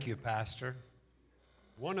Thank you, Pastor.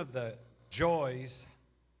 One of the joys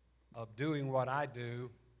of doing what I do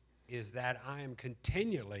is that I am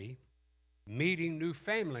continually meeting new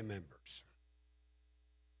family members.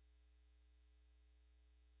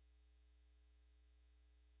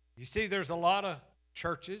 You see, there's a lot of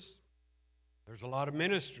churches, there's a lot of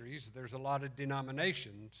ministries, there's a lot of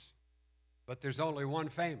denominations, but there's only one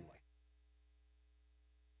family.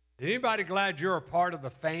 Is anybody glad you're a part of the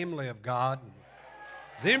family of God?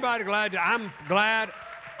 Is anybody glad? I'm glad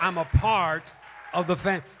I'm a part of the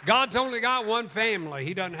family. God's only got one family.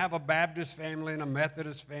 He doesn't have a Baptist family and a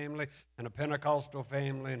Methodist family and a Pentecostal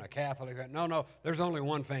family and a Catholic family. No, there's only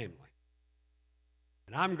one family.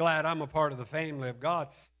 And I'm glad I'm a part of the family of God.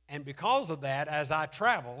 And because of that, as I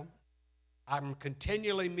travel, I'm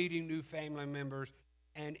continually meeting new family members,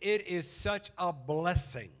 and it is such a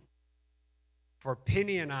blessing for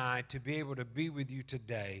Penny and I to be able to be with you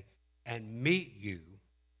today and meet you.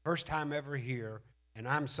 First time ever here, and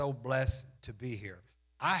I'm so blessed to be here.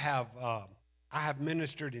 I have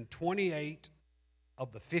ministered in 28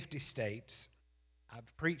 of the 50 states.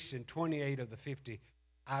 I've preached in 28 of the 50.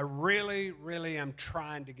 I really am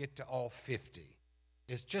trying to get to all 50.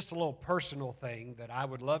 It's just a little personal thing that I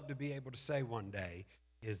would love to be able to say one day,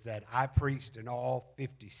 is that I preached in all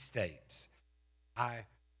 50 states. I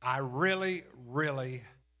really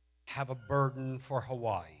have a burden for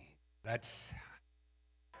Hawaii.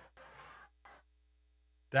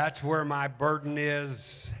 That's where my burden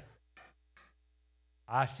is.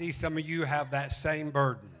 I see some of you have that same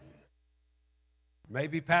burden.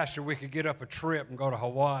 Maybe, Pastor, we could get up a trip and go to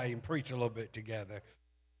Hawaii and preach a little bit together.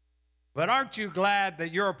 But aren't you glad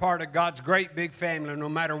that you're a part of God's great big family no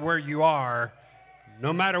matter where you are?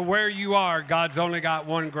 No matter where you are, God's only got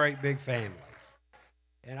one great big family.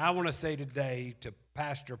 And I want to say today to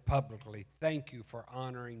Pastor publicly, thank you for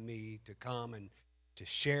honoring me to come and to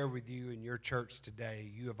share with you in your church today.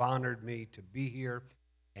 You have honored me to be here,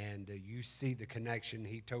 and you see the connection.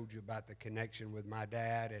 He told you about the connection with my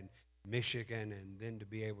dad and Michigan, and then to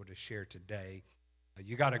be able to share today.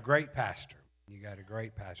 You got a great pastor. You got a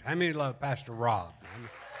great pastor. How many love Pastor Rob?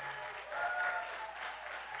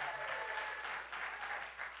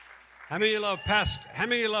 How many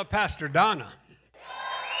love Pastor Donna?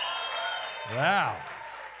 Wow.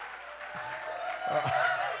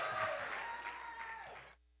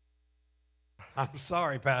 I'm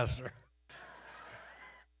sorry, Pastor.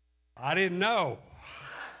 I didn't know.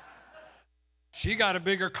 She got a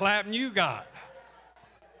bigger clap than you got.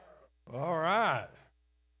 All right.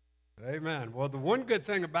 Amen. Well, the one good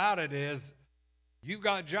thing about it is you've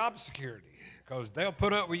got job security, because they'll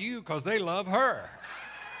put up with you because they love her.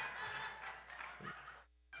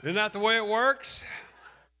 Isn't that the way it works?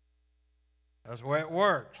 That's the way it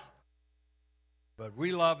works. But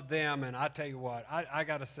we love them, and I tell you what, I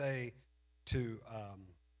got to say to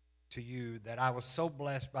you that I was so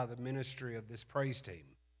blessed by the ministry of this praise team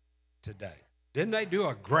today. Didn't they do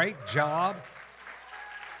a great job?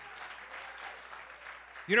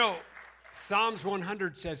 You know, Psalms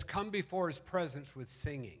 100 says, come before his presence with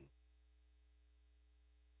singing.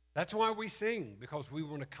 That's why we sing, because we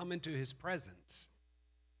want to come into his presence.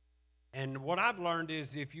 And what I've learned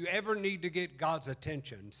is if you ever need to get God's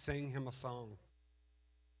attention, sing him a song.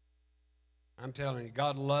 I'm telling you,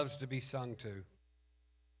 God loves to be sung to.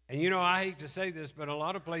 And you know, I hate to say this, but a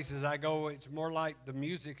lot of places I go, it's more like the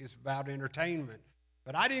music is about entertainment.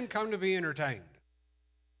 But I didn't come to be entertained.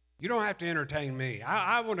 You don't have to entertain me.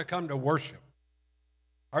 I want to come to worship.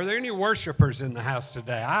 Are there any worshipers in the house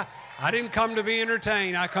today? I didn't come to be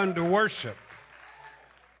entertained. I come to worship.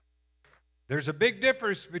 There's a big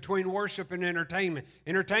difference between worship and entertainment.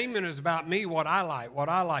 Entertainment is about me, what I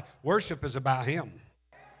like. Worship is about him.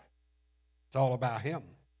 It's all about him.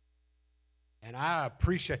 And I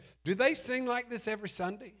appreciate. Do they sing like this every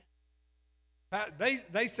Sunday?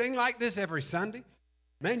 They sing like this every Sunday?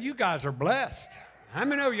 Man, you guys are blessed. How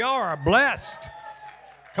many of y'all are blessed?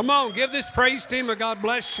 Come on, give this praise team a God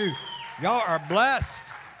bless you. Y'all are blessed.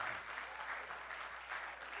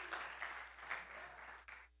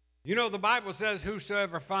 You know, the Bible says,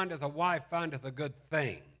 whosoever findeth a wife findeth a good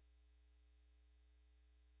thing.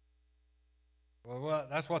 Well,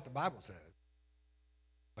 that's what the Bible says.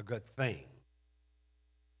 A good thing.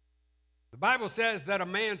 The Bible says that a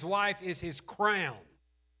man's wife is his crown.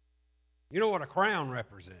 You know what a crown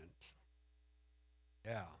represents?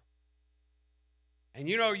 Yeah. And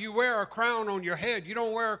you know, you wear a crown on your head. You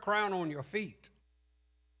don't wear a crown on your feet.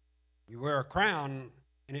 You wear a crown,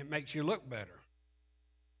 and it makes you look better.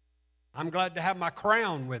 I'm glad to have my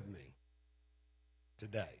crown with me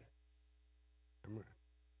today.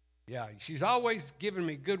 Yeah, she's always given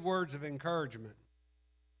me good words of encouragement.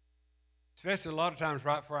 Especially a lot of times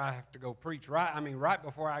right before I have to go preach. Right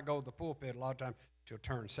before I go to the pulpit, a lot of times she'll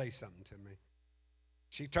turn and say something to me.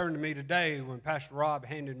 She turned to me today when Pastor Rob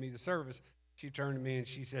handed me the service. She turned to me and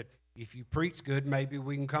she said, "If you preach good, maybe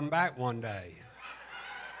we can come back one day."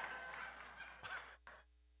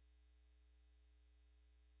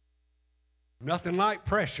 Nothing like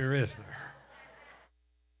pressure, is there?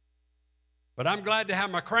 But I'm glad to have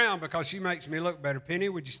my crown because she makes me look better. Penny,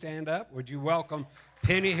 would you stand up? Would you welcome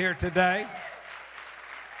Penny here today?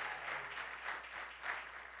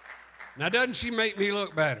 Now, doesn't she make me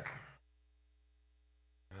look better?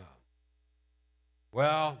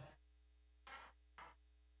 Well,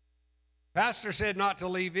 Pastor said not to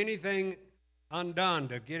leave anything undone,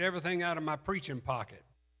 to get everything out of my preaching pocket.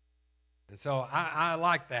 And so I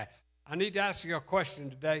like that. I need to ask you a question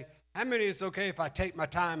today. How many it's okay if I take my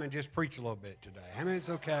time and just preach a little bit today? How many it's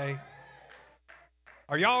okay?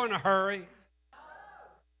 Are y'all in a hurry?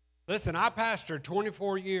 Listen, I pastored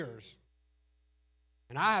 24 years,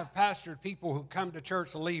 and I have pastored people who come to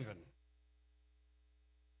church leaving.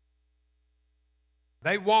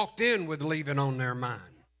 They walked in with leaving on their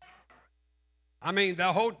mind. I mean,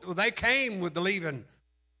 they came with the leaving.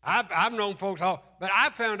 I've known folks but I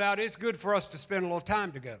found out it's good for us to spend a little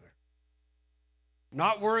time together.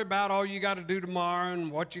 Not worry about all you got to do tomorrow and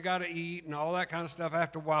what you got to eat and all that kind of stuff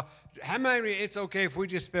after a while. How many it's okay if we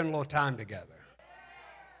just spend a little time together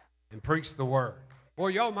and preach the word? Boy,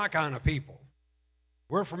 y'all my kind of people.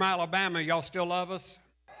 We're from Alabama. Y'all still love us?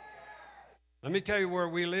 Let me tell you where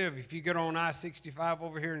we live. If you get on I-65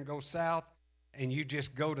 over here and go south and you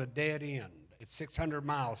just go to dead end, it's 600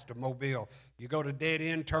 miles to Mobile. You go to dead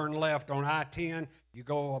end, turn left on I-10. You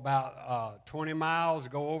go about 20 miles,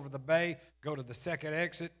 go over the bay, go to the second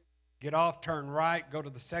exit, get off, turn right, go to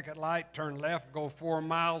the second light, turn left, go 4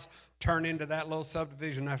 miles, turn into that little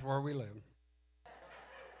subdivision. That's where we live.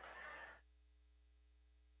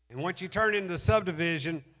 And once you turn into the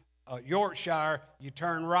subdivision, Yorkshire, you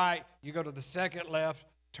turn right, you go to the second left,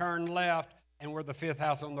 turn left, and we're the fifth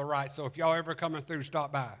house on the right. So if y'all ever coming through,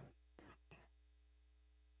 stop by.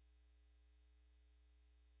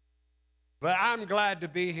 But I'm glad to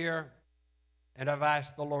be here, and I've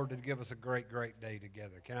asked the Lord to give us a great, great day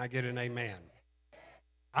together. Can I get an amen?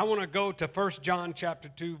 I want to go to 1 John chapter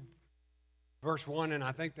 2, verse 1, and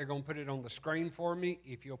I think they're going to put it on the screen for me.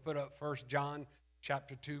 If you'll put up 1 John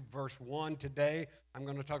chapter 2, verse 1 today, I'm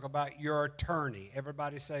going to talk about your attorney.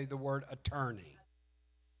 Everybody say the word attorney.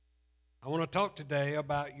 I want to talk today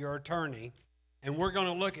about your attorney, and we're going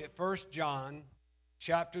to look at 1 John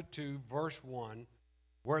chapter 2, verse 1,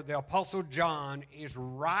 where the Apostle John is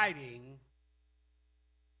writing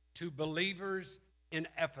to believers in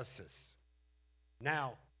Ephesus.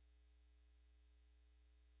 Now,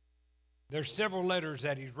 there's several letters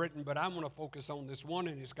that he's written, but I'm going to focus on this one,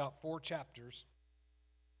 and it's got 4 chapters.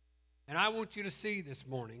 And I want you to see this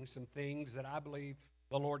morning some things that I believe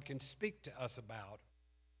the Lord can speak to us about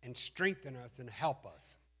and strengthen us and help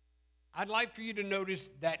us. I'd like for you to notice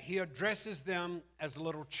that he addresses them as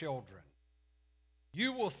little children.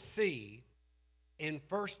 You will see in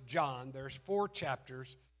 1 John, there's 4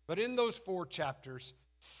 chapters, but in those 4 chapters,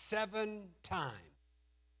 7 times,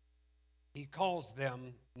 he calls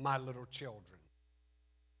them my little children.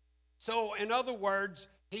 So, in other words,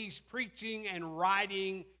 he's preaching and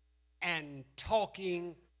writing and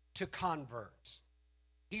talking to converts.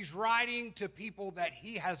 He's writing to people that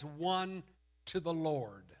he has won to the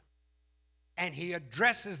Lord. And he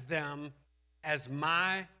addresses them as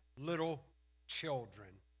my little children.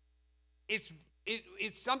 It's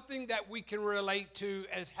something that we can relate to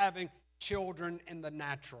as having children in the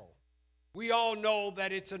natural. We all know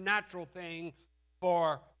that it's a natural thing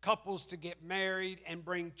for couples to get married and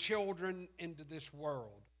bring children into this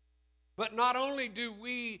world. But not only do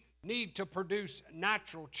we need to produce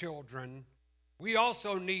natural children, we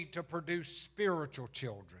also need to produce spiritual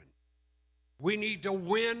children. We need to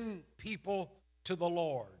win people to the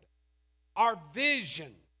Lord. Our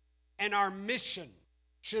vision and our mission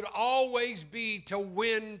should always be to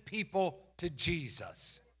win people to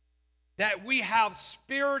Jesus. That we have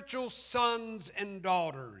spiritual sons and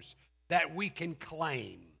daughters that we can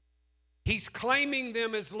claim. He's claiming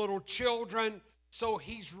them as little children, so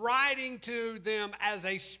he's writing to them as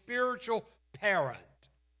a spiritual parent.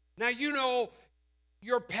 Now, you know,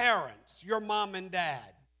 your parents, your mom and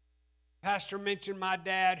dad. Pastor mentioned my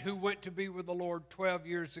dad who went to be with the Lord 12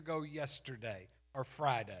 years ago yesterday or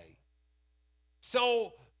Friday.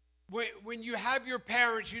 So when you have your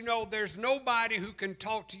parents, you know there's nobody who can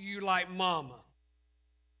talk to you like mama.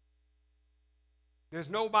 There's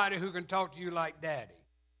nobody who can talk to you like daddy.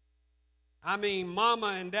 I mean,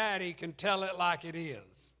 mama and daddy can tell it like it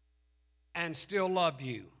is. and still love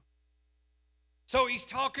you. So he's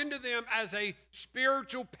talking to them as a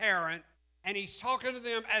spiritual parent, and he's talking to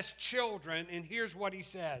them as children, and here's what he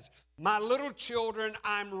says. My little children,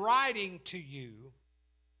 I'm writing to you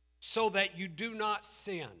so that you do not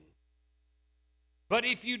sin. But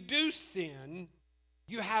if you do sin,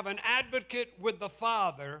 you have an advocate with the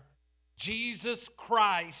Father, Jesus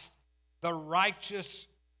Christ, the righteous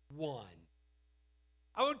one.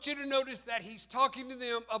 I want you to notice that he's talking to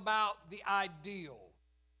them about the ideal.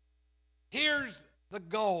 Here's the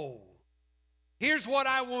goal. Here's what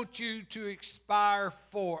I want you to aspire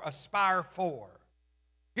for.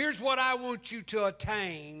 Here's what I want you to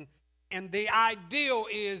attain. And the ideal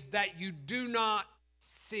is that you do not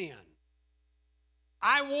sin.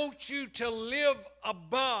 I want you to live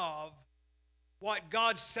above what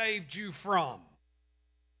God saved you from.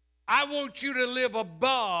 I want you to live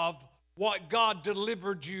above what God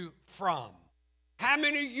delivered you from. How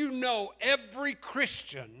many of you know every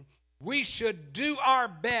Christian, we should do our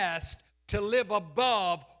best to live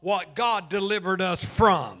above what God delivered us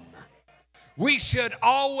from? We should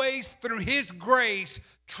always, through His grace,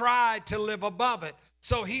 try to live above it.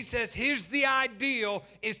 So he says, here's the ideal,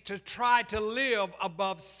 is to try to live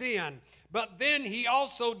above sin. But then he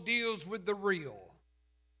also deals with the real.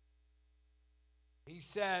 He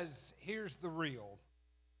says, here's the real.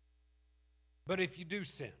 But if you do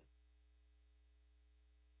sin,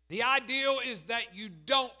 the ideal is that you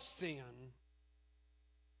don't sin.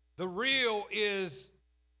 The real is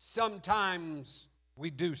sometimes we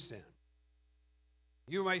do sin.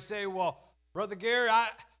 You may say, well, Brother Gary,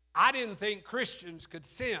 I didn't think Christians could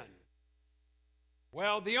sin.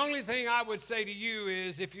 Well, the only thing I would say to you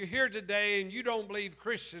is if you're here today and you don't believe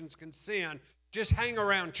Christians can sin, just hang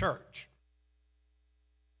around church.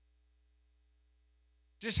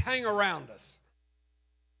 Just hang around us.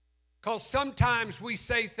 Because sometimes we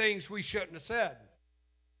say things we shouldn't have said.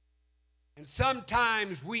 And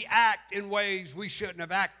sometimes we act in ways we shouldn't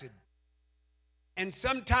have acted. And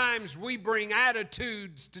sometimes we bring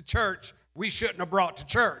attitudes to church we shouldn't have brought to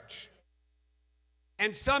church.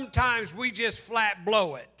 And sometimes we just flat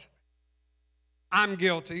blow it. I'm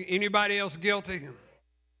guilty. Anybody else guilty?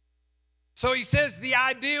 So he says the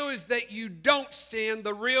ideal is that you don't sin.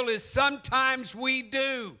 The real is sometimes we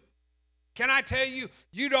do. Can I tell you,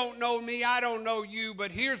 you don't know me, I don't know you,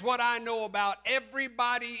 but here's what I know about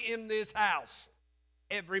everybody in this house.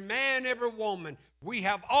 Every man, every woman, we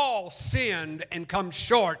have all sinned and come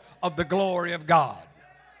short of the glory of God.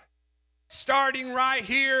 Starting right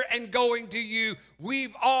here and going to you,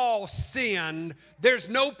 we've all sinned. There's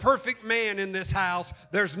no perfect man in this house.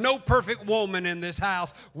 There's no perfect woman in this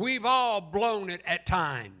house. We've all blown it at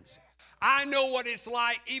times. I know what it's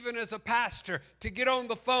like, even as a pastor, to get on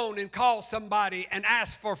the phone and call somebody and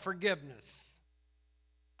ask for forgiveness.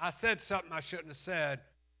 I said something I shouldn't have said,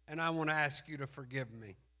 and I want to ask you to forgive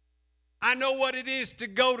me. I know what it is to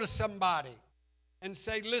go to somebody and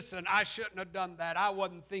say, listen, I shouldn't have done that. I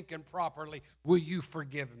wasn't thinking properly. Will you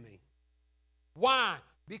forgive me? Why?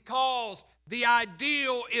 Because the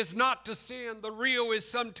ideal is not to sin. The real is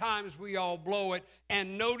sometimes we all blow it.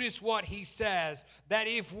 And notice what he says, that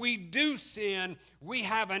if we do sin, we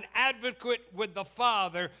have an advocate with the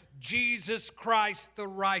Father, Jesus Christ, the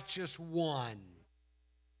righteous one.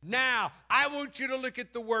 Now, I want you to look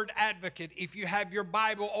at the word advocate. If you have your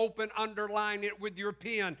Bible open, underline it with your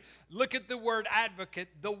pen. Look at the word advocate.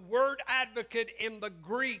 The word advocate in the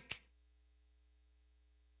Greek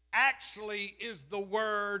actually is the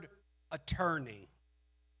word attorney.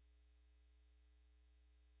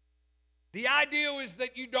 The ideal is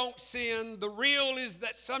that you don't sin. The real is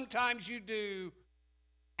that sometimes you do.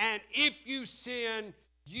 And if you sin,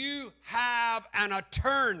 you have an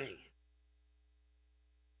attorney.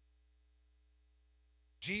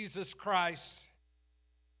 Jesus Christ,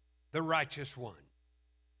 the righteous one.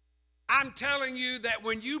 I'm telling you that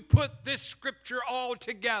when you put this scripture all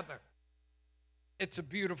together, it's a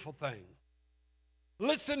beautiful thing.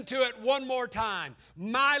 Listen to it one more time.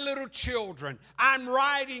 My little children, I'm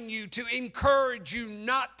writing you to encourage you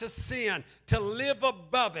not to sin, to live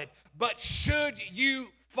above it. But should you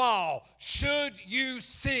fall, should you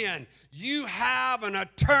sin, you have an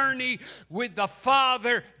attorney with the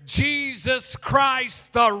Father, Jesus Christ,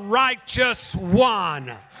 the righteous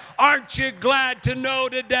one. Aren't you glad to know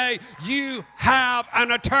today you have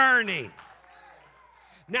an attorney?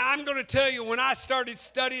 Now, I'm going to tell you, when I started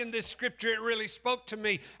studying this scripture, it really spoke to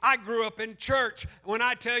me. I grew up in church. When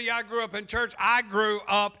I tell you I grew up in church, I grew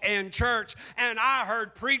up in church. And I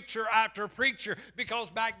heard preacher after preacher, because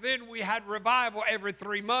back then we had revival every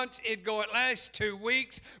 3 months. It'd go at least 2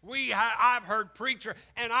 weeks. I've heard preacher,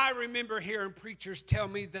 and I remember hearing preachers tell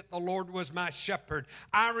me that the Lord was my shepherd.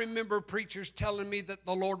 I remember preachers telling me that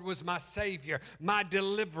the Lord was my Savior, my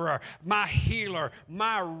deliverer, my healer,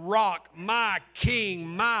 my rock, my king,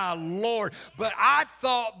 my Lord. But I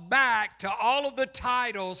thought back to all of the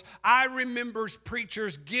titles I remember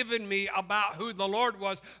preachers giving me about who the Lord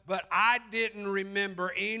was, but I didn't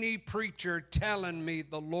remember any preacher telling me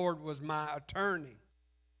the Lord was my attorney.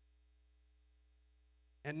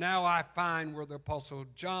 And now I find where the Apostle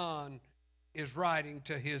John is writing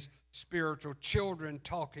to his spiritual children,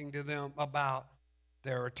 talking to them about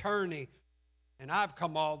their attorney. And I've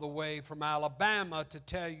come all the way from Alabama to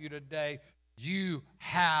tell you today, you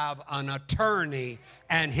have an attorney,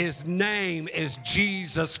 and his name is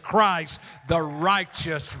Jesus Christ, the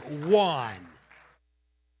righteous one.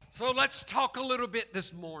 So let's talk a little bit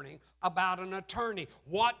this morning about an attorney.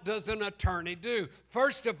 What does an attorney do?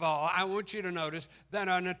 First of all, I want you to notice that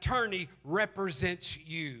an attorney represents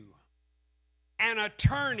you. An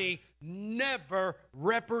attorney never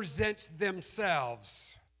represents themselves.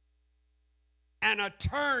 An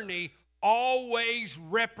attorney always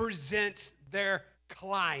represents their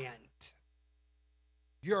client.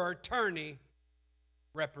 Your attorney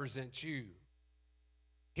represents you.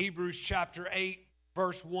 Hebrews chapter 8,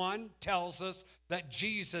 verse 1 tells us that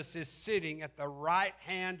Jesus is sitting at the right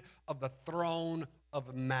hand of the throne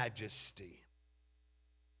of majesty.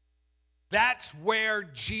 That's where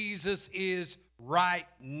Jesus is right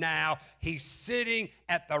now. He's sitting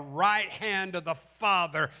at the right hand of the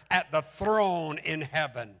Father at the throne in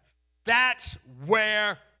heaven. That's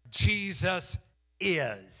where Jesus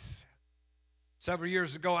is. Several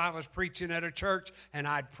years ago, I was preaching at a church, and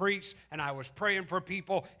I'd preached, and I was praying for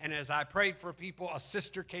people, and as I prayed for people, a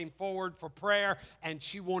sister came forward for prayer, and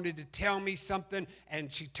she wanted to tell me something,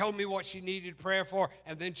 and she told me what she needed prayer for,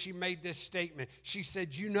 and then she made this statement. She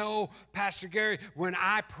said, you know, Pastor Gary, when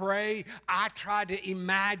I pray, I try to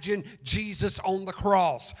imagine Jesus on the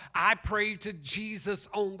cross. I pray to Jesus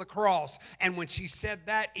on the cross. And when she said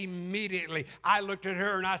that, immediately, I looked at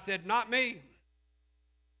her, and I said, not me.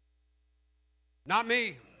 Not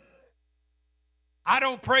me. I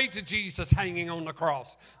don't pray to Jesus hanging on the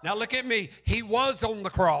cross. Now look at me. He was on the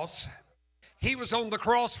cross. He was on the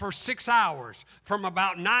cross for 6 hours, from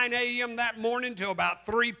about 9 a.m. that morning to about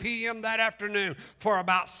 3 p.m. that afternoon. For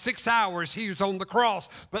about 6 hours, he was on the cross.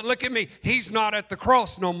 But look at me. He's not at the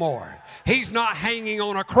cross no more. He's not hanging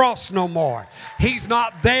on a cross no more. He's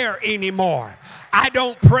not there anymore. I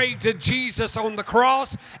don't pray to Jesus on the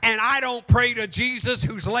cross, and I don't pray to Jesus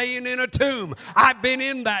who's laying in a tomb. I've been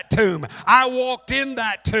in that tomb. I walked in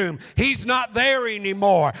that tomb. He's not there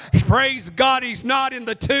anymore. Praise God, he's not in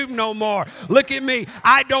the tomb no more. Look at me.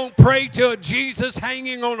 I don't pray to a Jesus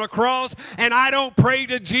hanging on a cross, and I don't pray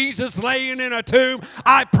to Jesus laying in a tomb.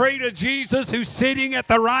 I pray to Jesus who's sitting at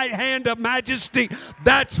the right hand of majesty.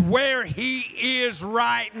 That's where he is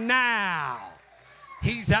right now.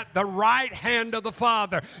 He's at the right hand of the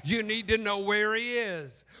Father. You need to know where he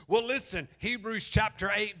is. Well, listen, Hebrews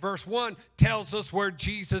chapter 8, verse 1 tells us where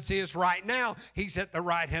Jesus is right now. He's at the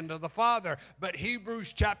right hand of the Father. But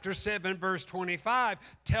Hebrews chapter 7, verse 25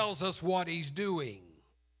 tells us what he's doing.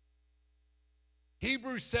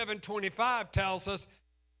 Hebrews 7:25 tells us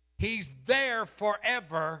he's there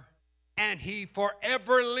forever, and he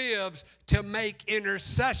forever lives to make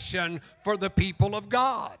intercession for the people of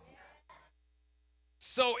God.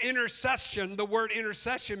 So intercession, the word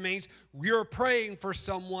intercession means you're praying for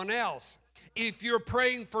someone else. If you're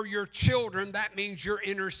praying for your children, that means you're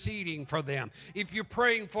interceding for them. If you're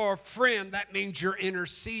praying for a friend, that means you're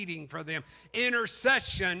interceding for them.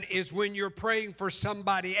 Intercession is when you're praying for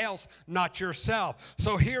somebody else, not yourself.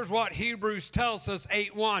 So here's what Hebrews tells us,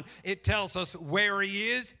 8:1. It tells us where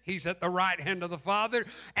he is. He's at the right hand of the Father.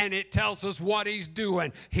 And it tells us what he's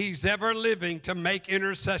doing. He's ever living to make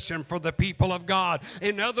intercession for the people of God.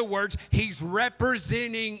 In other words, he's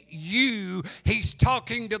representing you. He's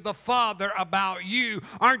talking to the Father about you.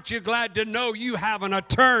 Aren't you glad to know you have an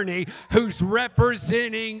attorney who's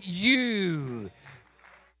representing you?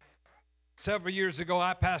 Several years ago,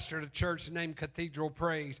 I pastored a church named Cathedral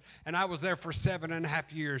Praise, and I was there for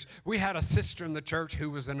 7.5 years. We had a sister in the church who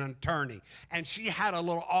was an attorney, and she had a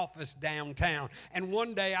little office downtown. And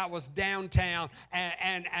one day I was downtown,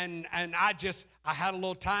 and I had a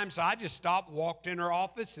little time, so I just stopped, walked in her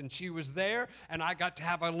office, and she was there, and I got to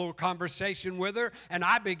have a little conversation with her, and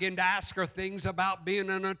I began to ask her things about being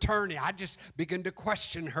an attorney. I just began to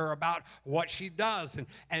question her about what she does,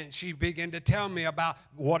 and she began to tell me about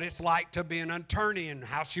what it's like to be an attorney and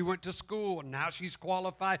how she went to school and how she's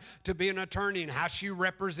qualified to be an attorney and how she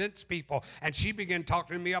represents people. And she began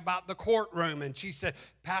talking to me about the courtroom, and she said,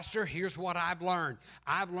 Pastor, here's what I've learned.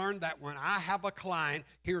 I've learned that when I have a client,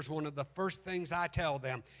 here's one of the first things I tell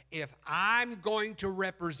them. If I'm going to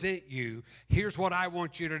represent you, here's what I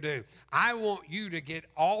want you to do. I want you to get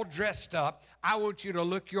all dressed up. I want you to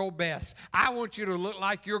look your best. I want you to look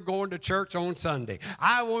like you're going to church on Sunday.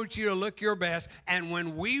 I want you to look your best. And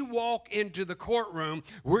when we walk into the courtroom,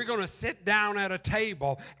 we're going to sit down at a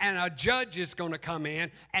table, and a judge is going to come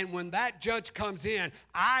in. And when that judge comes in,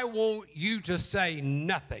 I want you to say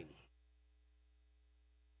nothing.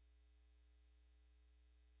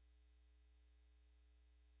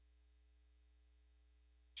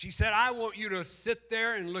 She said, I want you to sit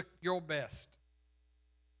there and look your best,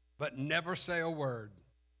 but never say a word.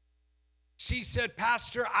 She said,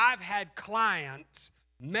 Pastor, I've had clients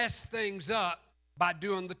mess things up by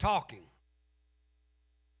doing the talking.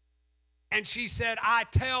 And she said, I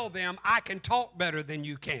tell them I can talk better than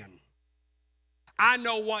you can. I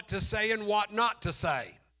know what to say and what not to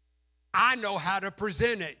say. I know how to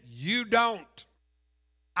present it. You don't.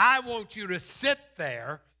 I want you to sit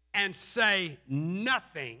there and say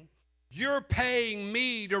nothing. You're paying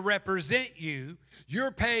me to represent you.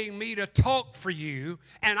 You're paying me to talk for you,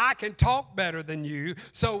 and I can talk better than you.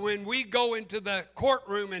 So when we go into the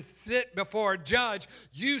courtroom and sit before a judge,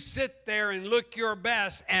 you sit there and look your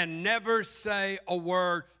best and never say a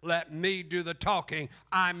word. Let me do the talking.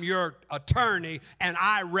 I'm your attorney, and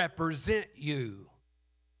I represent you.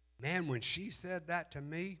 Man, when she said that to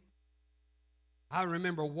me, I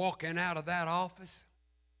remember walking out of that office.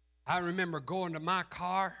 I remember going to my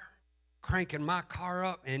car, cranking my car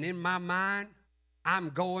up, and in my mind,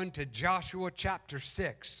 I'm going to Joshua chapter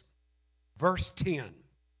 6, verse 10.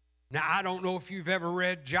 Now, I don't know if you've ever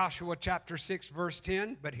read Joshua chapter 6, verse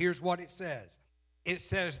 10, but here's what it says. It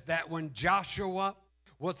says that when Joshua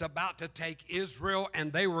was about to take Israel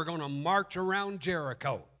and they were going to march around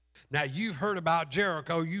Jericho. Now, you've heard about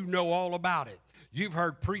Jericho. You know all about it. You've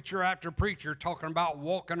heard preacher after preacher talking about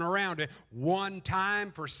walking around it one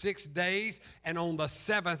time for 6 days, and on the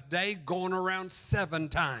seventh day going around 7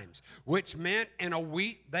 times, which meant in a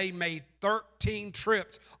week they made 13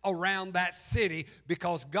 trips around that city,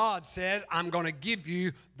 because God said, I'm going to give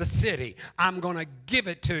you the city. I'm going to give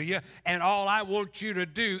it to you, and all I want you to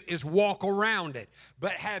do is walk around it.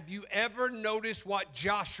 But have you ever noticed what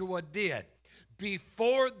Joshua did?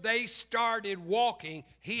 Before they started walking,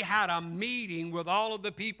 he had a meeting with all of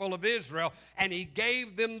the people of Israel, and he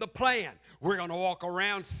gave them the plan. We're going to walk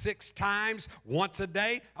around 6 times once a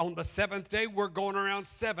day. On the 7th day, we're going around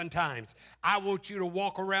 7 times. I want you to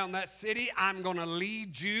walk around that city. I'm going to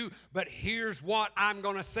lead you, but here's what I'm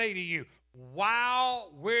going to say to you.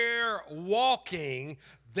 While we're walking,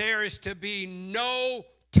 there is to be no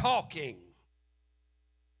talking.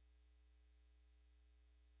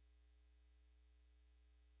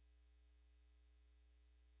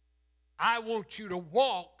 I want you to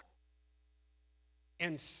walk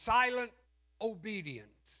in silent obedience.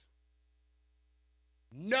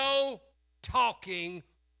 No talking,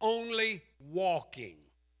 only walking.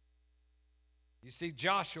 You see,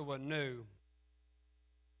 Joshua knew.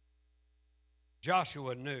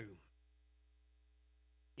 Joshua knew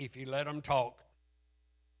if he let them talk,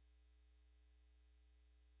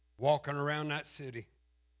 walking around that city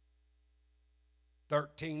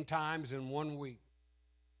 13 times in 1 week,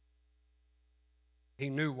 he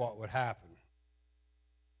knew what would happen.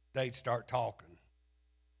 They'd start talking.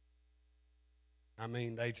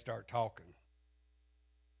 They'd start talking.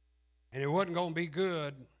 And it wasn't going to be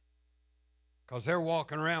good, because they're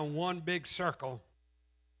walking around one big circle.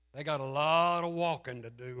 They got a lot of walking to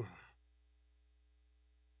do.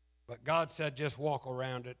 But God said, just walk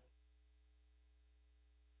around it.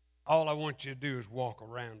 All I want you to do is walk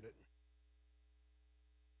around it.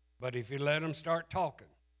 But if you let them start talking,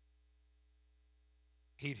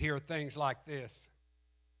 he'd hear things like this.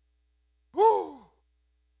 Whoo!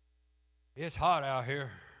 It's hot out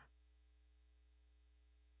here.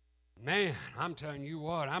 Man, I'm telling you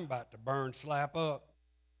what, I'm about to burn slap up.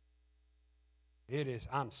 It is,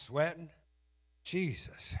 I'm sweating.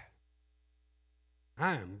 Jesus.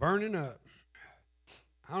 I am burning up.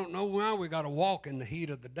 I don't know why we got to walk in the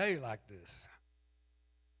heat of the day like this.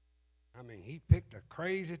 He picked a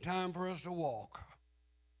crazy time for us to walk.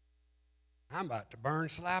 I'm about to burn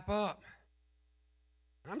slap up.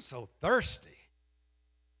 I'm so thirsty.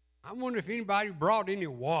 I wonder if anybody brought any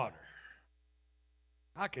water.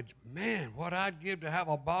 What I'd give to have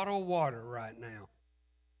a bottle of water right now.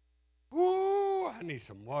 Ooh, I need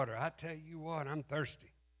some water. I tell you what, I'm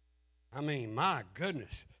thirsty. I mean, my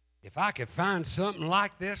goodness, if I could find something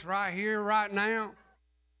like this right here, right now,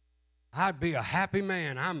 I'd be a happy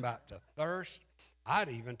man. I'm about to thirst. I'd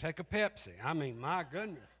even take a Pepsi. I mean, my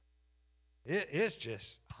goodness. It's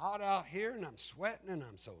just hot out here, and I'm sweating, and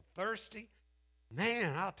I'm so thirsty.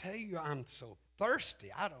 Man, I'll tell you, I'm so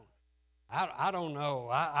thirsty. I don't know.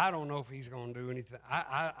 I don't know if he's going to do anything.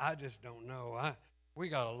 I just don't know. We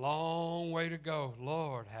got a long way to go.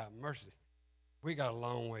 Lord, have mercy. We got a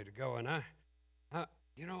long way to go, and I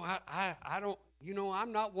don't.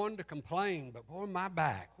 I'm not one to complain, but boy, my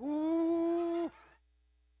back. Ooh,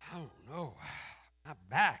 I don't know. My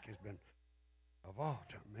back has been, of all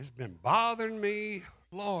time, it's been bothering me.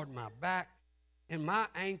 Lord, my back and my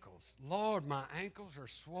ankles. Lord, my ankles are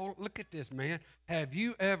swollen. Look at this, man. Have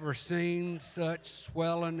you ever seen such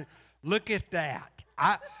swelling? Look at that.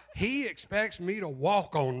 He expects me to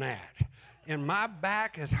walk on that. And my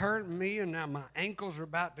back is hurting me, and now my ankles are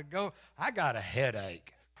about to go. I got a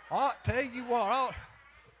headache. I'll tell you what.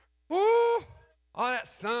 All that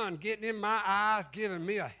sun getting in my eyes, giving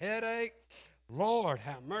me a headache. Lord,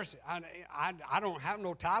 have mercy. I don't have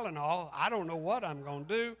no Tylenol. I don't know what I'm going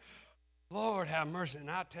to do. Lord, have mercy. And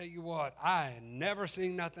I tell you what, I had never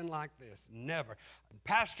seen nothing like this. Never.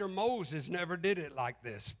 Pastor Moses never did it like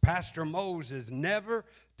this. Pastor Moses never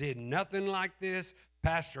did nothing like this.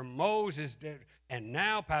 Pastor Moses did, and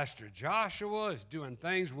now Pastor Joshua is doing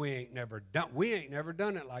things we ain't never done. We ain't never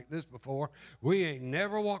done it like this before. We ain't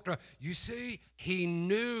never walked around. You see, he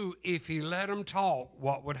knew if he let them talk,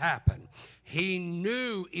 what would happen. He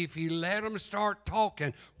knew if he let them start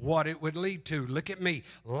talking, what it would lead to. Look at me.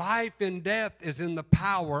 Life and death is in the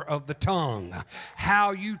power of the tongue.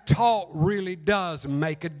 How you talk really does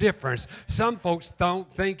make a difference. Some folks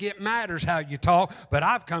don't think it matters how you talk, but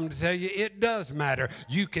I've come to tell you it does matter.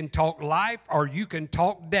 You can talk life or you can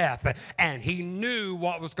talk death. And he knew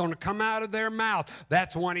what was going to come out of their mouth.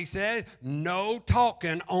 That's when he said, no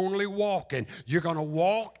talking, only walking. You're going to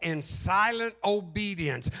walk in silent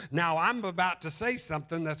obedience. Now, I'm about to say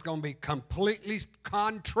something that's going to be completely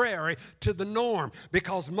contrary to the norm,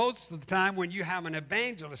 because most of the time when you have an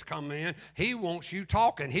evangelist come in, he wants you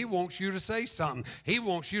talking. He wants you to say something. He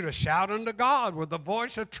wants you to shout unto God with the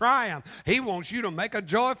voice of triumph. He wants you to make a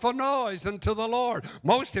joyful noise unto the Lord.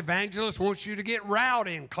 Most evangelists want you to get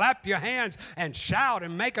rowdy and clap your hands and shout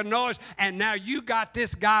and make a noise. And now you got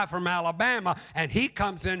this guy from Alabama, and he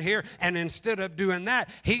comes in here, and instead of doing that,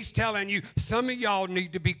 he's telling you, some of y'all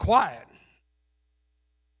need to be quiet.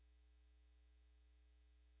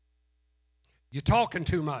 You're talking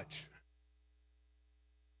too much.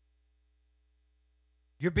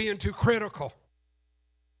 You're being too critical.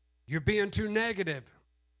 You're being too negative.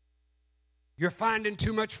 You're finding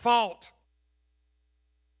too much fault.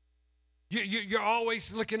 You're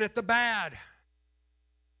always looking at the bad.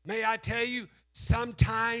 May I tell you,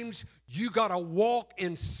 sometimes you got to walk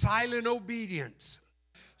in silent obedience.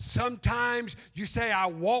 Sometimes you say, I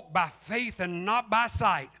walk by faith and not by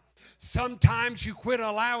sight. Sometimes you quit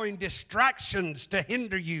allowing distractions to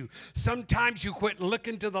hinder you. Sometimes you quit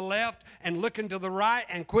looking to the left and looking to the right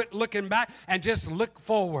and quit looking back and just look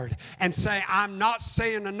forward and say, I'm not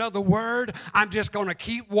saying another word. I'm just going to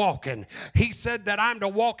keep walking. He said that I'm to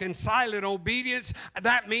walk in silent obedience.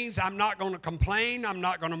 That means I'm not going to complain. I'm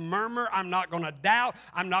not going to murmur. I'm not going to doubt.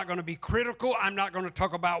 I'm not going to be critical. I'm not going to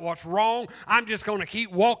talk about what's wrong. I'm just going to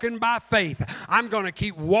keep walking by faith. I'm going to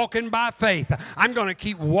keep walking by faith. I'm going to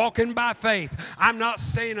keep walking by faith. I'm not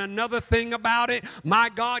saying another thing about it. My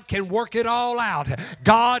God can work it all out.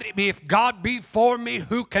 God, if God be for me,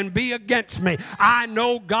 who can be against me? I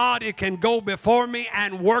know God, it can go before me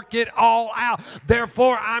and work it all out.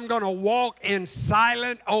 Therefore, I'm going to walk in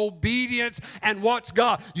silent obedience and watch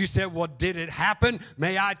God. You said, well, did it happen?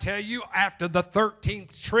 May I tell you, after the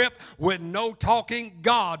 13th trip with no talking,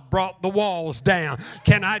 God brought the walls down.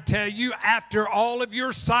 Can I tell you, after all of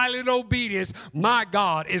your silent obedience, my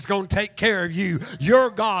God is going to take care of you.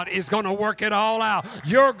 Your God is going to work it all out.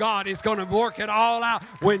 Your God is going to work it all out.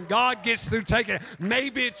 When God gets through taking it,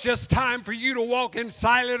 maybe it's just time for you to walk in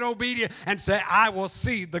silent obedience and say, I will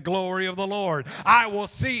see the glory of the Lord. I will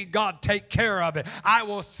see God take care of it. I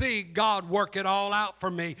will see God work it all out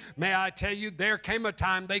for me. May I tell you, there came a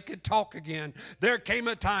time they could talk again. There came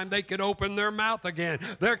a time they could open their mouth again.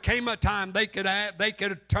 There came a time they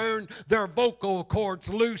could turn their vocal cords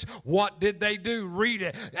loose. What did they do? Read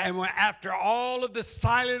it. And after all of the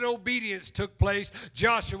silent obedience took place,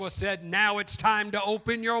 Joshua said, now it's time to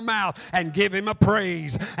open your mouth and give him a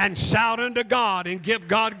praise and shout unto God and give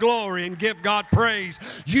God glory and give God praise.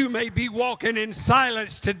 You may be walking in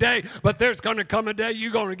silence today, but there's going to come a day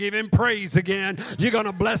you're going to give him praise again. You're going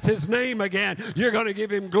to bless his name again. You're going to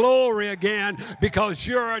give him glory again, because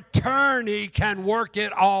your attorney can work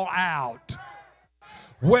it all out.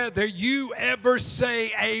 Whether you ever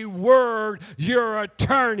say a word, your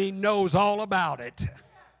attorney knows all about it.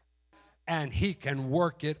 And he can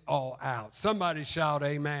work it all out. Somebody shout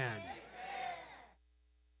amen.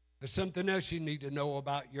 There's something else you need to know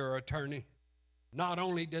about your attorney. Not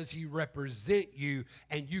only does he represent you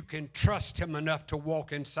and you can trust him enough to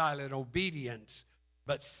walk in silent obedience,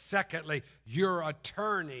 but secondly, your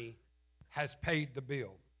attorney has paid the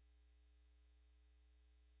bill.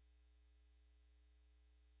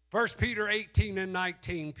 1 Peter 18 and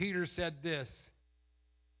 19, Peter said this,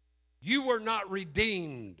 you were not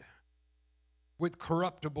redeemed with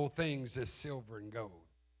corruptible things as silver and gold.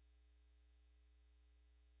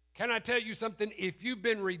 Can I tell you something? If you've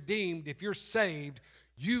been redeemed, if you're saved,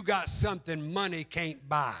 you got something money can't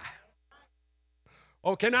buy.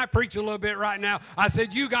 Oh, can I preach a little bit right now? I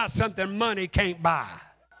said you got something money can't buy.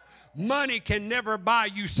 Money can never buy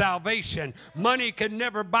you salvation. Money can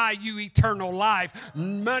never buy you eternal life.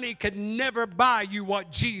 Money can never buy you what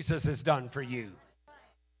Jesus has done for you.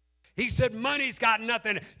 He said money's got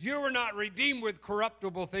nothing. You were not redeemed with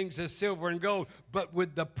corruptible things as silver and gold, but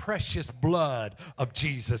with the precious blood of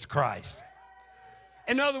Jesus Christ.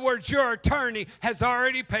 In other words, your attorney has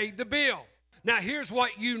already paid the bill. Now, here's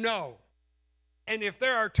what you know. And if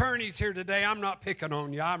there are attorneys here today, I'm not picking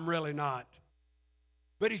on you. I'm really not.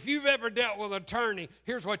 But if you've ever dealt with an attorney,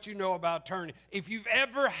 here's what you know about attorney. If you've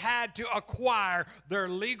ever had to acquire their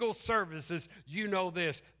legal services, you know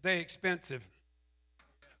this. They're expensive.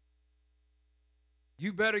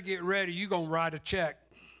 You better get ready. You're going to write a check.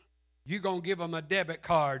 You're going to give them a debit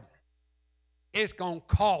card. It's going to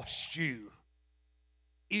cost you.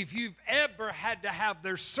 If you've ever had to have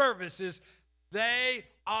their services, they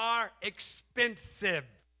are expensive.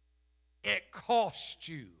 It costs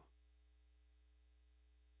you.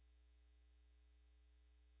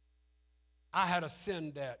 I had a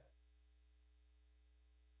sin debt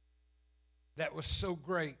that was so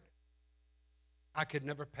great, I could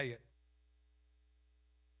never pay it.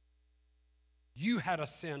 You had a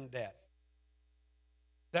sin debt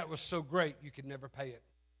that was so great, you could never pay it.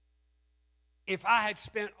 If I had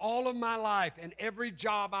spent all of my life and every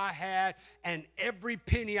job I had and every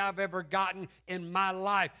penny I've ever gotten in my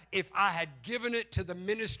life, if I had given it to the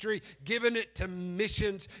ministry, given it to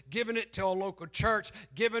missions, given it to a local church,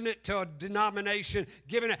 given it to a denomination,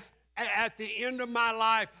 given it at the end of my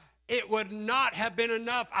life, it would not have been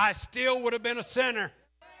enough. I still would have been a sinner.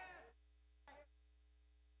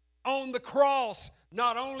 On the cross,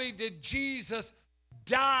 not only did Jesus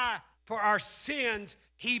die for our sins,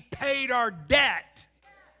 he paid our debt.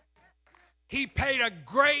 He paid a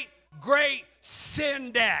great, great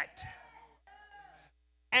sin debt.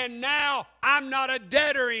 And now I'm not a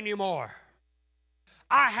debtor anymore.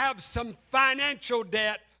 I have some financial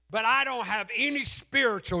debt, but I don't have any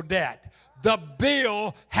spiritual debt. The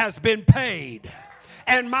bill has been paid,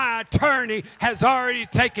 and my attorney has already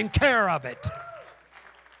taken care of it.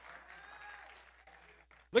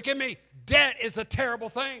 Look at me. Debt is a terrible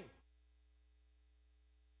thing.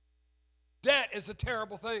 Debt is a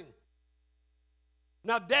terrible thing.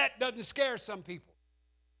 Now, debt doesn't scare some people.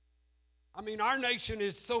 I mean, our nation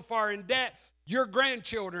is so far in debt, your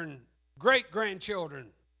grandchildren, great-grandchildren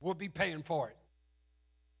will be paying for it.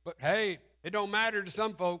 But, hey, it don't matter to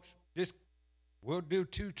some folks. Just, we'll do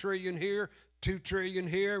 $2 trillion here, $2 trillion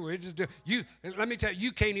here. We'll just do, let me tell you,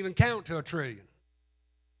 you can't even count to $1 trillion.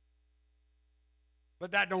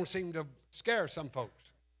 But that don't seem to scare some folks.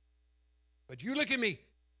 But you look at me.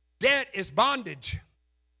 Debt is bondage.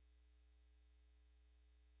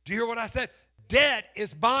 Do you hear what I said? Debt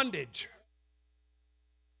is bondage.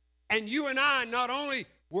 And you and I not only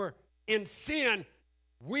were in sin,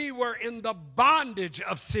 we were in the bondage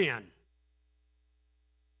of sin.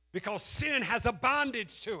 Because sin has a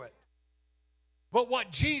bondage to it. But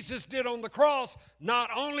what Jesus did on the cross,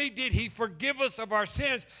 not only did he forgive us of our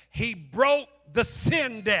sins, he broke the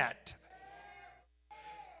sin debt.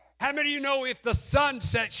 How many of you know if the Son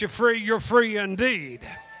sets you free, you're free indeed?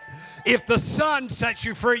 If the Son sets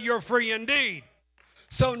you free, you're free indeed.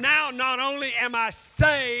 So now not only am I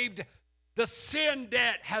saved, the sin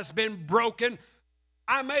debt has been broken.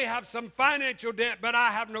 I may have some financial debt, but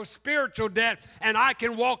I have no spiritual debt, and I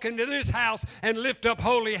can walk into this house and lift up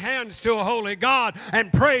holy hands to a holy God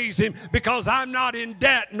and praise Him because I'm not in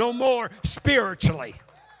debt no more spiritually.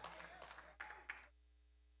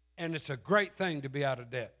 And it's a great thing to be out of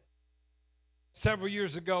debt. Several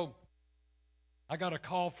years ago, I got a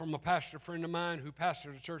call from a pastor friend of mine who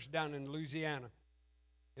pastored a church down in Louisiana.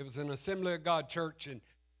 It was an Assembly of God church,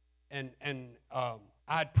 and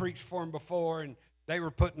I'd preached for him before, and they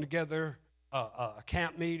were putting together a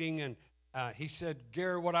camp meeting, and he said,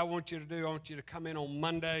 Gary, what I want you to do, I want you to come in on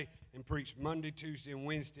Monday and preach Monday, Tuesday, and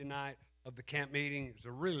Wednesday night of the camp meeting. It was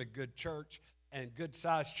a really good church and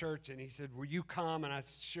good-sized church, and he said, will you come? And I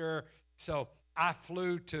said, sure. So I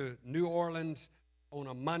flew to New Orleans on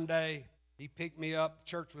a Monday. He picked me up. The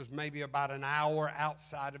church was maybe about an hour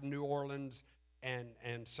outside of New Orleans, and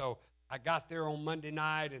so I got there on Monday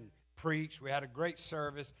night and preached. We had a great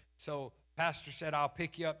service. So pastor said, I'll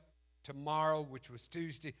pick you up tomorrow, which was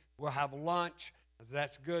Tuesday. We'll have lunch. I said,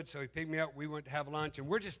 that's good. So he picked me up. We went to have lunch, and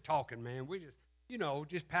we're just talking, man. We just,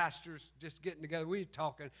 just pastors just getting together. We were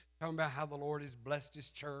talking about how the Lord has blessed His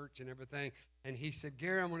church and everything. And he said,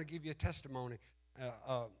 Gary, I'm going to give you a testimony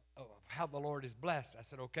of how the Lord is blessed. I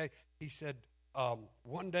said, okay. He said,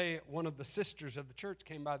 one day, one of the sisters of the church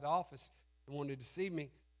came by the office and wanted to see me.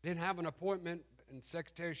 Didn't have an appointment, and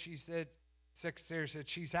secretary said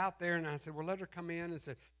she's out there, and I said, well, let her come in. And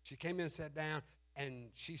said she came in and sat down, and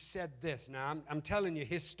she said this. Now I'm telling you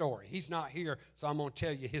his story. He's not here, so I'm going to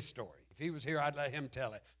tell you his story. If he was here, I'd let him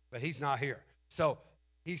tell it, but he's not here. So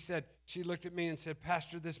he said, she looked at me and said,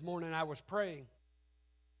 Pastor, this morning I was praying,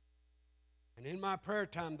 and in my prayer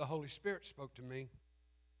time, the Holy Spirit spoke to me.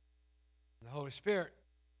 And the Holy Spirit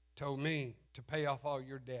told me to pay off all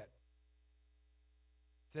your debt.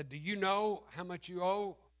 Said, do you know how much you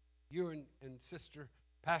owe? You and Sister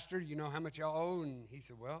Pastor, you know how much y'all owe? And he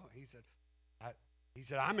said, well, he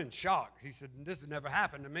said, I'm in shock. He said, this has never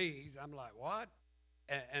happened to me. I'm like, what?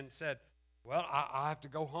 And said, well, I have to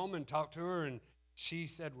go home and talk to her. And she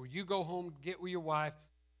said, well, you go home, get with your wife,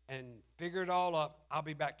 and figure it all up. I'll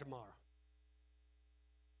be back tomorrow.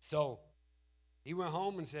 So he went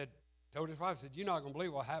home and told his wife, said, you're not going to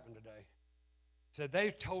believe what happened today. Said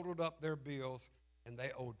they totaled up their bills, and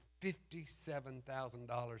they owed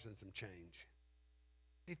 $57,000 and some change.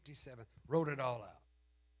 57. Wrote it all out.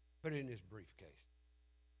 Put it in his briefcase.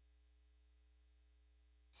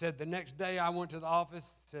 Said the next day I went to the office.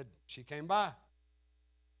 Said she came by.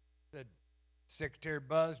 Said secretary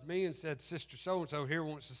buzzed me and said, Sister so-and-so here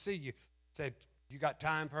wants to see you. Said, you got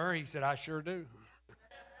time for her? He said, I sure do.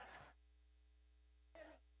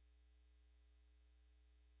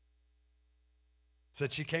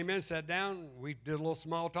 Said she came in, sat down. We did a little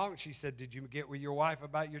small talk. She said, did you get with your wife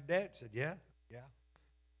about your debt? Said, yeah.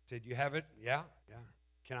 Said, you have it? Yeah.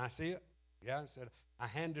 Can I see it? Yeah. Said, I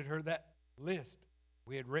handed her that list.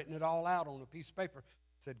 We had written it all out on a piece of paper.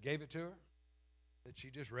 Said, gave it to her. Said, she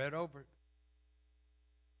just read over it.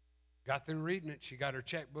 Got through reading it. She got her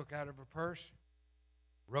checkbook out of her purse.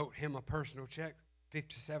 Wrote him a personal check,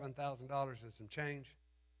 $57,000 and some change.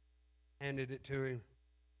 Handed it to him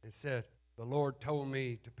and said, the Lord told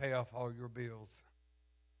me to pay off all your bills.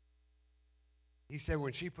 He said,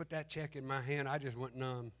 when she put that check in my hand, I just went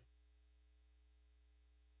numb.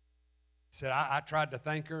 Said, I tried to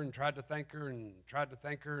thank her and tried to thank her and tried to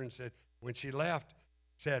thank her, and said, when she left,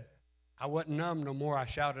 said, I wasn't numb no more. I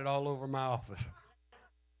shouted all over my office.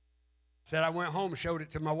 Said, I went home and showed it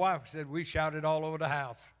to my wife. Said, we shouted all over the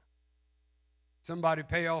house. Somebody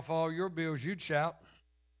pay off all your bills, you'd shout.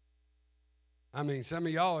 I mean, some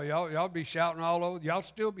of y'all be shouting all over. Y'all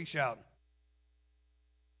still be shouting.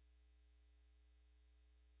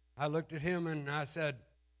 I looked at him and I said,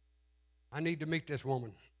 I need to meet this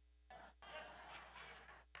woman.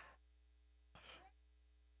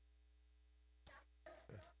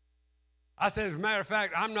 I said, as a matter of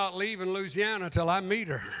fact, I'm not leaving Louisiana until I meet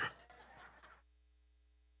her.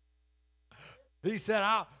 He said,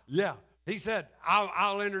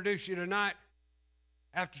 I'll introduce you tonight.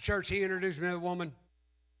 After church, he introduced me to the woman.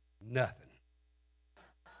 Nothing.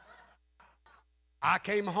 I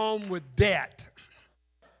came home with debt.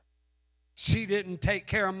 She didn't take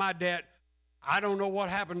care of my debt. I don't know what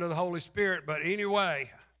happened to the Holy Spirit, but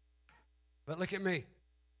anyway. But look at me.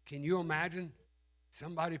 Can you imagine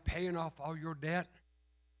somebody paying off all your debt?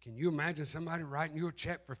 Can you imagine somebody writing you a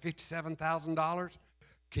check for $57,000?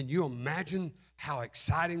 Can you imagine how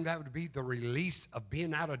exciting that would be, the release of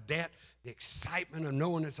being out of debt, the excitement of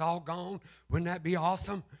knowing it's all gone? Wouldn't that be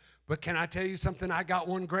awesome? But can I tell you something? I got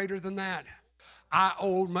one greater than that. I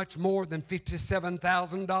owed much more than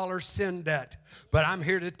 $57,000 sin debt. But I'm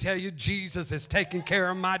here to tell you, Jesus is taking care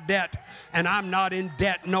of my debt, and I'm not in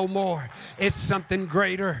debt no more. It's something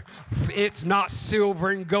greater. It's not silver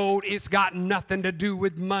and gold. It's got nothing to do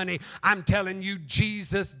with money. I'm telling you,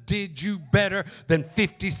 Jesus did you better than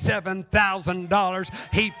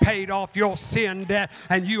 $57,000. He paid off your sin debt,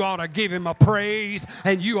 and you ought to give him a praise,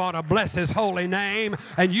 and you ought to bless his holy name,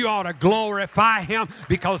 and you ought to glorify him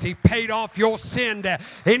because he paid off your sin debt.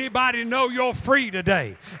 Anybody know you're free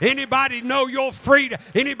today? Anybody know you're free?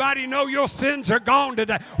 Anybody know your sins are gone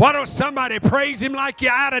today? Why don't somebody praise him like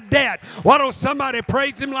you're out of debt? Why don't somebody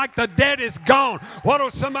praise him like the debt is gone? Why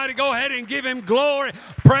don't somebody go ahead and give him glory?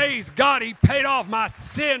 Praise God, he paid off my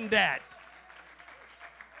sin debt.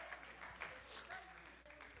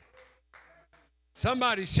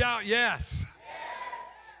 Somebody shout yes.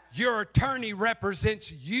 Your attorney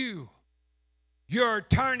represents you. Your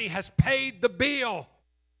attorney has paid the bill.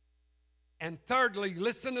 And thirdly,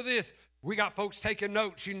 listen to this. We got folks taking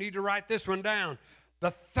notes. You need to write this one down.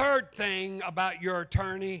 The third thing about your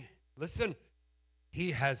attorney, listen,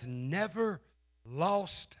 he has never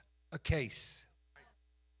lost a case.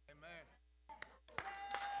 Amen.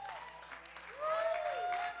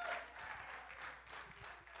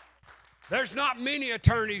 There's not many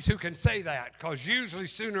attorneys who can say that, because usually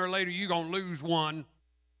sooner or later you're going to lose one.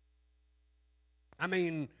 I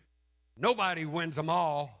mean, nobody wins them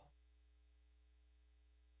all.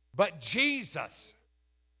 But Jesus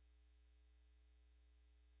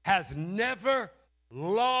has never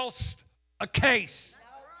lost a case.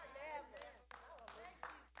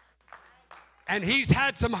 And he's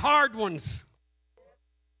had some hard ones.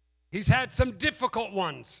 He's had some difficult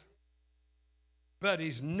ones. But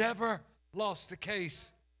he's never lost a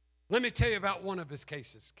case. Let me tell you about one of his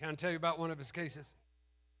cases. Can I tell you about one of his cases?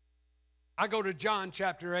 I go to John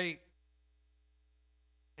chapter 8.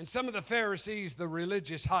 And some of the Pharisees, the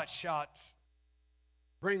religious hotshots,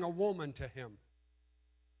 bring a woman to him.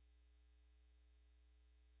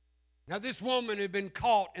 Now, this woman had been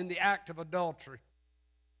caught in the act of adultery.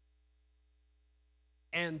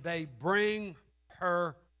 And they bring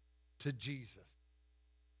her to Jesus.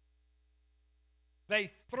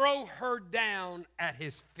 They throw her down at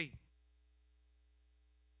his feet.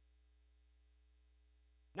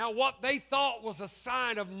 Now, what they thought was a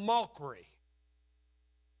sign of mockery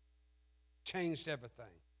changed everything.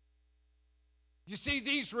 You see,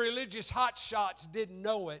 these religious hotshots didn't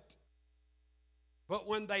know it, but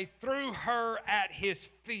when they threw her at his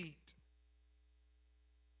feet,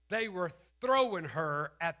 they were throwing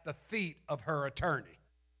her at the feet of her attorney.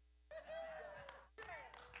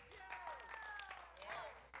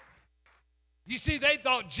 You see, they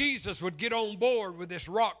thought Jesus would get on board with this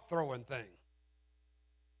rock throwing thing.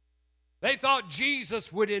 They thought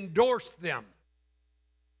Jesus would endorse them.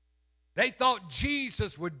 They thought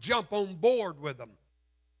Jesus would jump on board with them.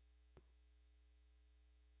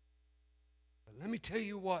 But let me tell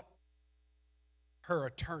you what her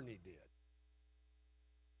attorney did.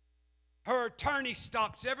 Her attorney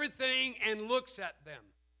stops everything and looks at them.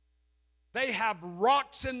 They have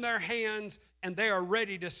rocks in their hands and they are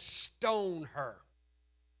ready to stone her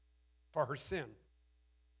for her sin.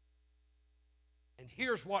 And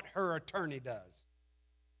here's what her attorney does.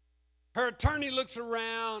 Her attorney looks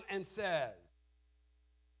around and says,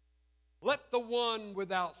 "Let the one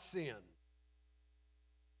without sin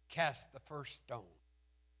cast the first stone."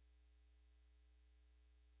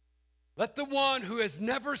 Let the one who has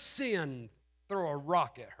never sinned throw a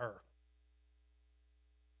rock at her.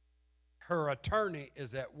 Her attorney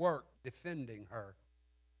is at work defending her.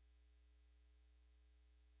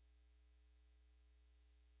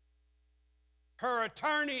 Her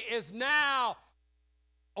attorney is now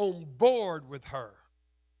on board with her.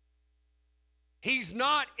 He's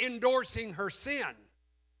not endorsing her sin.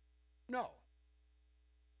 No.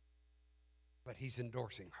 But he's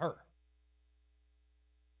endorsing her.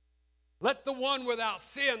 Let the one without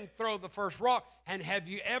sin throw the first rock. And have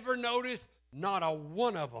you ever noticed not a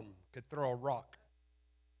one of them could throw a rock?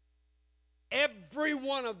 Every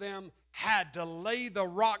one of them had to lay the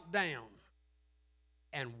rock down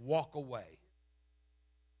and walk away.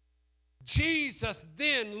 Jesus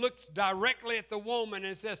then looks directly at the woman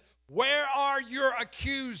and says, "Where are your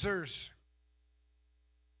accusers?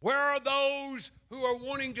 Where are those who are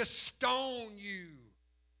wanting to stone you?"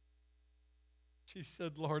 She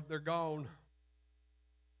said, "Lord, they're gone.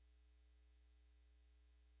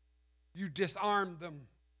 You disarmed them.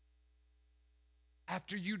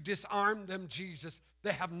 After you disarmed them, Jesus,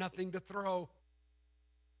 they have nothing to throw."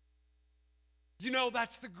 You know,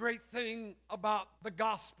 that's the great thing about the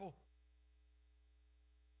gospel.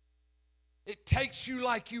 It takes you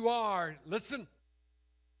like you are. Listen.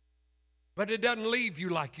 But it doesn't leave you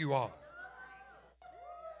like you are.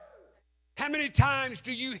 How many times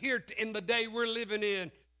do you hear in the day we're living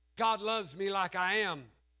in, God loves me like I am?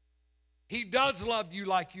 He does love you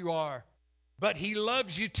like you are, but He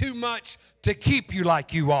loves you too much to keep you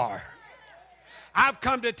like you are. I've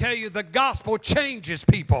come to tell you the gospel changes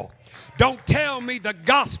people. Don't tell me the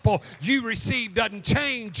gospel you receive doesn't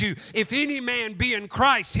change you. If any man be in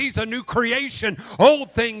Christ, he's a new creation.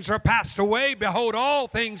 Old things are passed away. Behold, all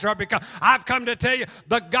things are become. I've come to tell you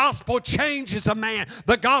the gospel changes a man.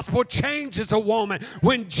 The gospel changes a woman.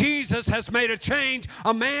 When Jesus has made a change,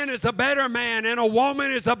 a man is a better man and a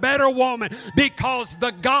woman is a better woman because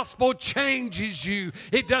the gospel changes you.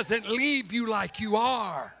 It doesn't leave you like you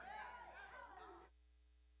are.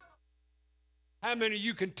 How many of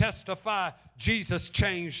you can testify Jesus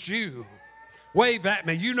changed you? Wave at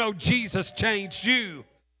me. You know Jesus changed you.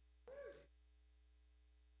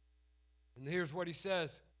 And here's what He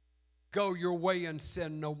says. Go your way and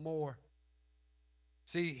sin no more.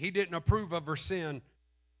 See, He didn't approve of her sin.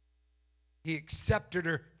 He accepted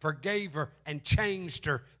her, forgave her, and changed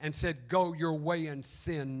her and said, go your way and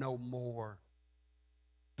sin no more.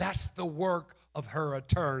 That's the work of her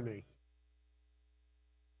attorney.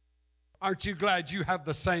 Aren't you glad you have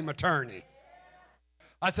the same attorney?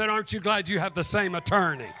 I said, aren't you glad you have the same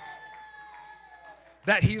attorney?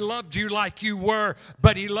 That He loved you like you were,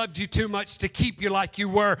 but He loved you too much to keep you like you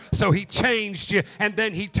were, so He changed you, and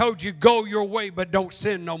then He told you, go your way, but don't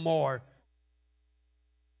sin no more.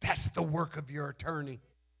 That's the work of your attorney.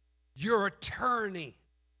 Your attorney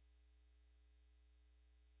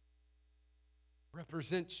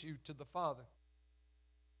represents you to the Father.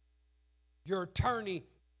 Your attorney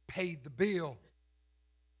paid the bill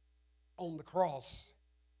on the cross.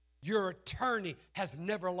 Your attorney has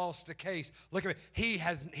never lost a case. Look at me.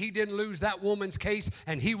 He didn't lose that woman's case,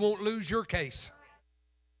 and he won't lose your case.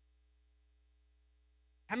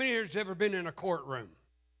 How many of you have ever been in a courtroom?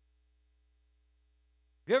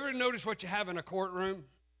 You ever notice what you have in a courtroom?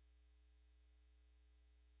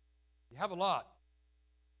 You have a lot.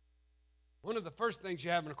 One of the first things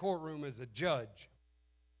you have in a courtroom is a judge.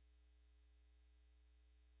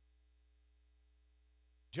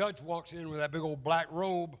 Judge walks in with that big old black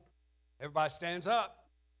robe. Everybody stands up.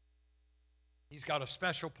 He's got a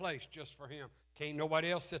special place just for him. Can't nobody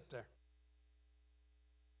else sit there.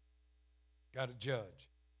 Got a judge.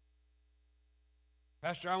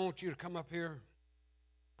 Pastor, I want you to come up here.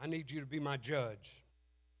 I need you to be my judge.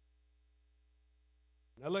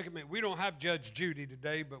 Now look at me. We don't have Judge Judy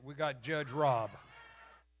today, but we got Judge Rob.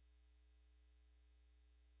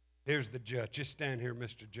 Here's the judge. Just stand here,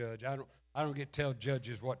 Mr. Judge. I don't get to tell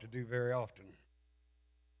judges what to do very often.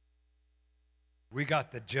 We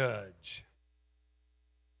got the judge.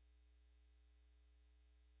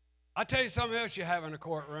 I'll tell you something else you have in a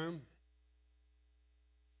courtroom.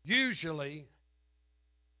 Usually,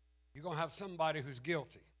 you're going to have somebody who's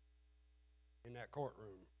guilty in that courtroom.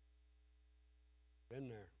 Been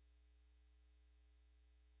there.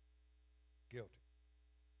 Guilty.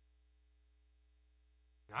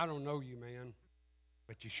 I don't know you, man,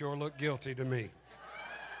 but you sure look guilty to me.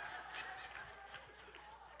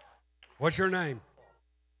 What's your name?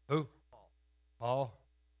 Who? Paul.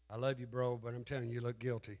 I love you, bro, but I'm telling you, you look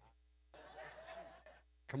guilty.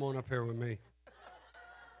 Come on up here with me.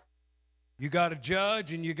 You got a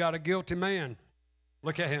judge and you got a guilty man.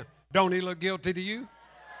 Look at him. Don't he look guilty to you?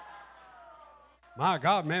 My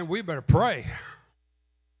God, man, we better pray.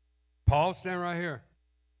 Paul, stand right here.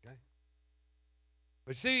 Okay.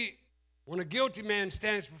 But see, when a guilty man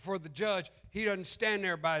stands before the judge, he doesn't stand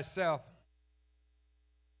there by himself.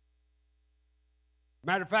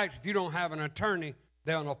 Matter of fact, if you don't have an attorney,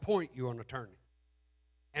 they'll appoint you an attorney.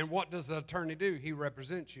 And what does the attorney do? He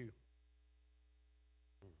represents you.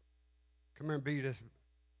 Come here and be this.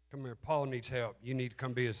 Come here, Paul needs help. You need to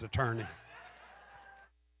come be his attorney.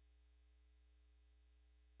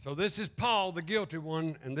 So this is Paul, the guilty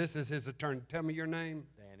one, and this is his attorney. Tell me your name.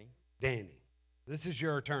 Danny. Danny. This is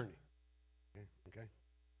your attorney. Okay.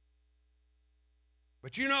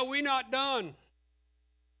 But you know, we're not done.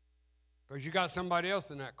 Because you got somebody else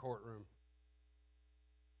in that courtroom.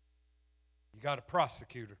 You got a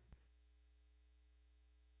prosecutor.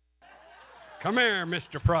 Come here,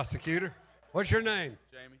 Mr. Prosecutor. What's your name?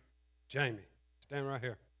 Jamie. Jamie. Stand right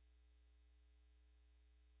here.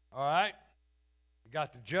 All right. You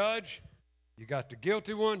got the judge. You got the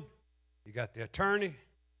guilty one. You got the attorney.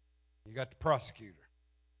 You got the prosecutor.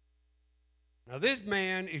 Now, this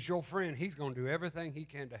man is your friend. He's going to do everything he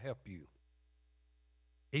can to help you.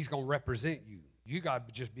 He's going to represent you. You got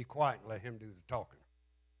to just be quiet and let him do the talking.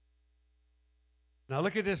 Now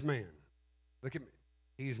look at this man. Look at me.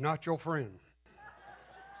 He's not your friend.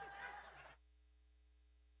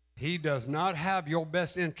 He does not have your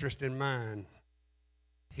best interest in mind.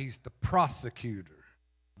 He's the prosecutor.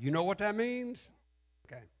 You know what that means?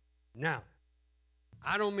 Okay. Now,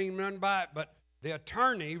 I don't mean nothing by it, but the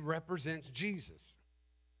attorney represents Jesus.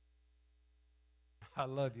 I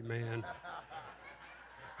love you, man.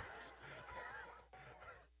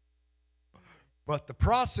 But the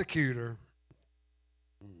prosecutor,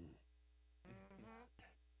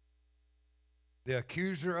 the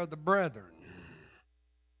accuser of the brethren,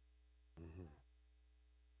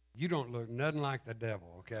 you don't look nothing like the devil,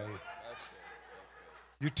 okay? That's good.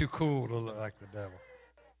 You're too cool to look like the devil.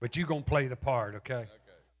 But you're going to play the part, okay? Okay.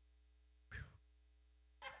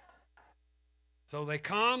 So they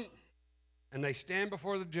come and they stand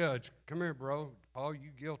before the judge. Come here, bro. Paul, you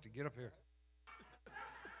guilty. Get up here.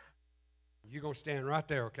 You're going to stand right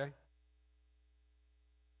there, okay?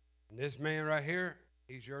 And this man right here,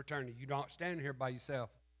 he's your attorney. You're not standing here by yourself.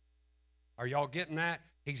 Are y'all getting that?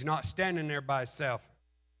 He's not standing there by himself.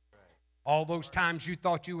 All those times you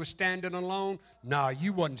thought you were standing alone, no,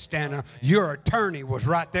 you wasn't standing. Your attorney was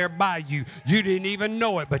right there by you. You didn't even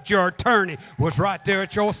know it, but your attorney was right there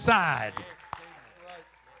at your side.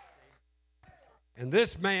 And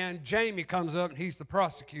this man, Jamie, comes up, and he's the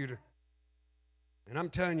prosecutor. And I'm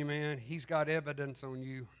telling you, man, he's got evidence on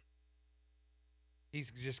you.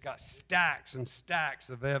 He's just got stacks and stacks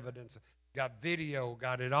of evidence. Got video,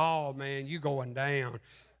 got it all, man. You going down.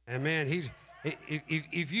 And, man,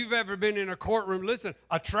 if you've ever been in a courtroom, listen,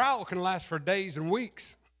 a trial can last for days and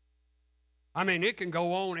weeks. I mean, it can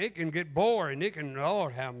go on. It can get boring. It can,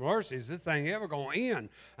 Lord have mercy, is this thing ever going to end?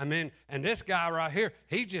 I mean, and this guy right here,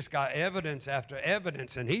 he just got evidence after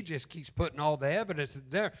evidence, and he just keeps putting all the evidence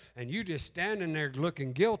there, and you just standing there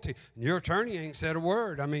looking guilty, and your attorney ain't said a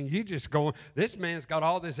word. I mean, you just going, this man's got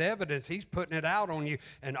all this evidence. He's putting it out on you,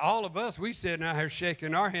 and all of us, we sitting out here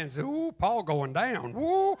shaking our hands. Ooh, Paul going down.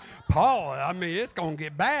 Ooh, Paul, I mean, it's going to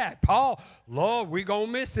get bad. Paul, Lord, we going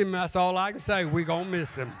to miss him. That's all I can say. We going to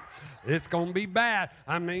miss him. It's going to be bad.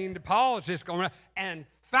 I mean, Paul's just going to. And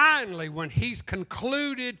finally, when he's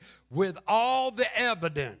concluded with all the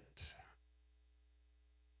evidence,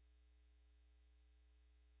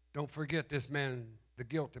 don't forget this man, the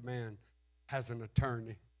guilty man, has an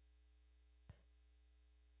attorney.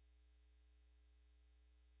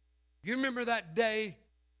 You remember that day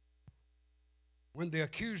when the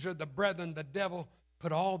accuser of the brethren, the devil,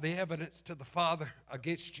 put all the evidence to the Father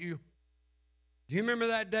against you? You remember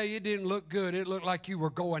that day? It didn't look good. It looked like you were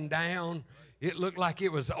going down. It looked like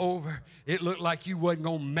it was over. It looked like you wasn't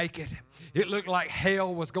going to make it. It looked like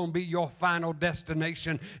hell was going to be your final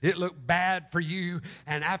destination. It looked bad for you.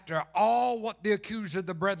 And after all what the accuser of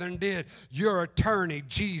the brethren did, your attorney,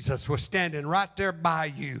 Jesus, was standing right there by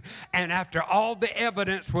you. And after all the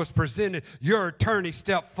evidence was presented, your attorney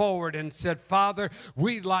stepped forward and said, Father,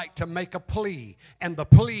 we'd like to make a plea. And the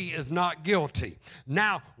plea is not guilty.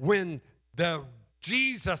 Now, when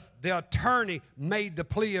Jesus, the attorney, made the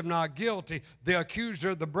plea of not guilty, the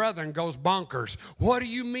accuser of the brethren goes bonkers. What do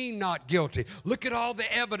you mean not guilty? Look at all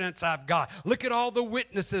the evidence I've got. Look at all the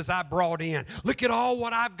witnesses I brought in. Look at all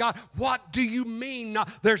what I've got. What do you mean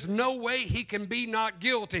not? There's no way he can be not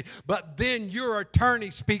guilty. But then your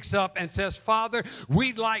attorney speaks up and says, Father,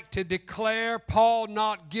 we'd like to declare Paul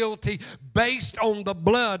not guilty based on the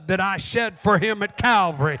blood that I shed for him at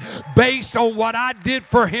Calvary, based on what I did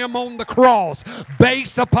for him on the cross,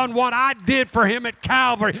 based upon what I did for him at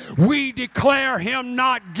Calvary. We declare him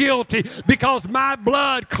not guilty because my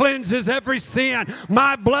blood cleanses every sin.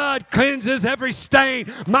 My blood cleanses every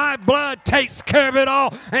stain. My blood takes care of it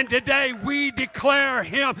all. And today we declare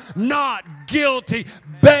him not guilty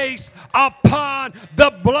based upon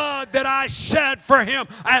the blood that I shed for him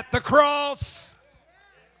at the cross.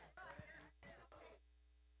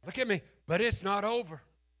 Look at me. But it's not over.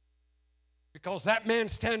 Because that man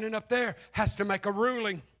standing up there has to make a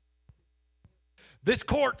ruling. This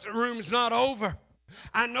courtroom's not over.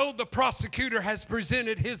 I know the prosecutor has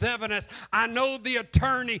presented his evidence. I know the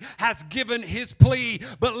attorney has given his plea.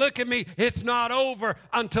 But look at me, it's not over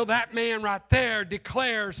until that man right there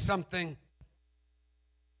declares something.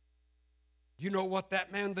 You know what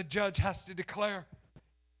that man, the judge, has to declare?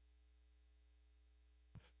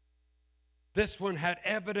 This one had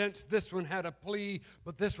evidence, this one had a plea,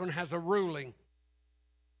 but this one has a ruling.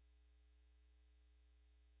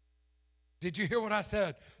 Did you hear what I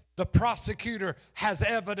said? The prosecutor has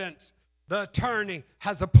evidence, the attorney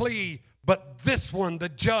has a plea, but this one, the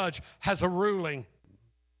judge, has a ruling.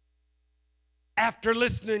 after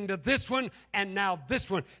listening to this one and now this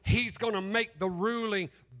one, he's going to make the ruling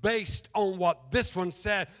based on what this one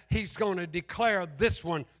said. He's going to declare this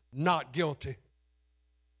one not guilty.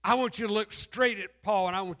 I want you to look straight at Paul,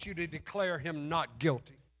 and I want you to declare him not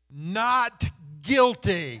guilty. Not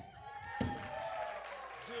guilty. Do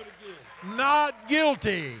it again. Not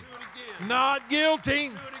guilty. Do it again. Not guilty.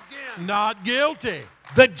 Do it again. Not guilty.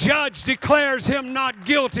 The judge declares him not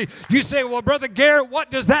guilty. You say, well, Brother Garrett,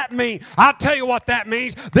 what does that mean? I'll tell you what that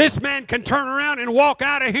means. This man can turn around and walk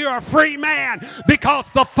out of here a free man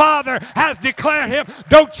because the Father has declared him.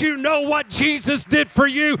 Don't you know what Jesus did for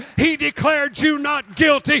you? He declared you not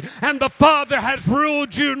guilty, and the Father has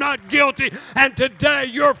ruled you not guilty, and today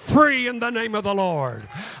you're free in the name of the Lord.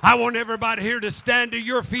 I want everybody here to stand to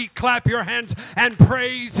your feet, clap your hands, and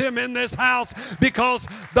praise him in this house because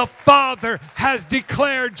the Father has declared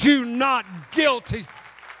you not guilty.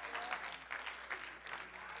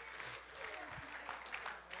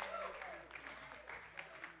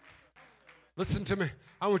 Listen to me.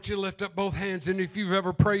 I want you to lift up both hands, and if you've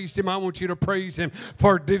ever praised him, I want you to praise him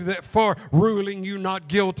for ruling you not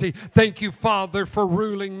guilty. Thank you, Father, for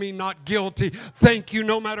ruling me not guilty. Thank you,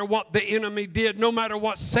 no matter what the enemy did, no matter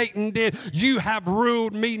what Satan did, you have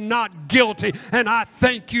ruled me not guilty, and I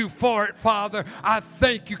thank you for it, Father. I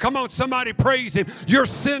thank you. Come on, somebody praise him. Your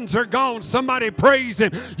sins are gone. Somebody praise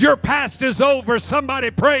him. Your past is over.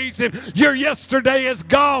 Somebody praise him. Your yesterday is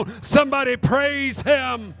gone. Somebody praise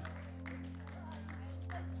him.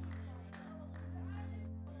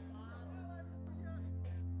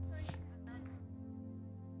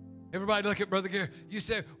 Everybody look at Brother Garrett. You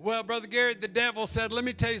say, well, Brother Garrett, the devil said, let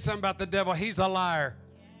me tell you something about the devil. He's a liar.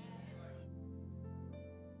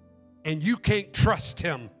 And you can't trust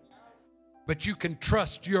him. But you can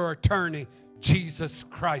trust your attorney, Jesus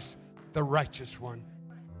Christ, the righteous one.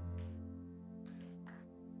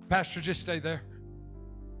 Pastor, just stay there.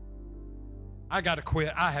 I got to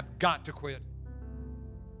quit. I have got to quit.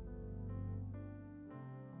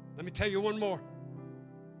 Let me tell you one more.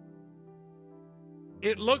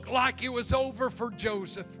 It looked like it was over for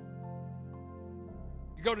Joseph.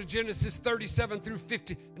 You go to Genesis 37 through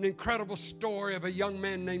 50, an incredible story of a young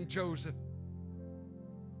man named Joseph.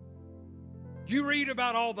 You read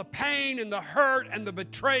about all the pain and the hurt and the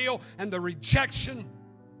betrayal and the rejection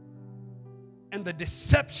and the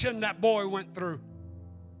deception that boy went through.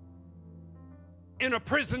 In a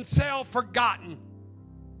prison cell, forgotten.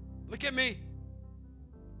 Look at me.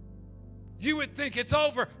 You would think it's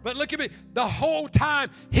over, but look at me. The whole time,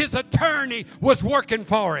 his attorney was working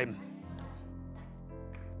for him.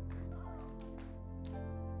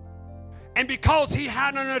 And because he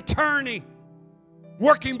had an attorney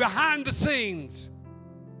working behind the scenes,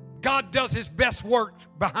 God does his best work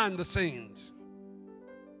behind the scenes.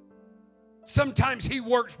 Sometimes he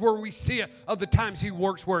works where we see it, other times he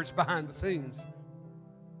works where it's behind the scenes.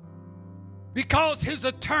 Because his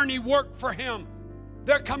attorney worked for him,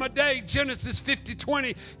 there come a day, Genesis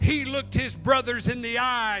 50:20, he looked his brothers in the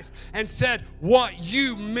eyes and said, what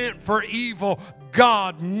you meant for evil,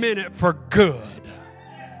 God meant it for good.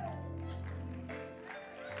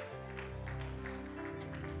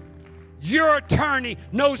 Your attorney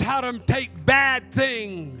knows how to take bad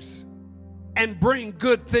things and bring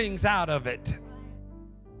good things out of it.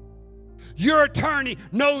 Your attorney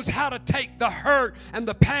knows how to take the hurt and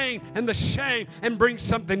the pain and the shame and bring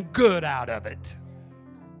something good out of it.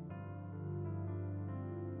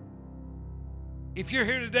 If you're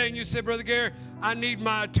here today and you say, Brother Gary, I need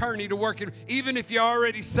my attorney to work in, even if you're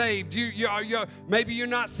already saved, maybe you're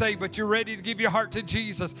not saved, but you're ready to give your heart to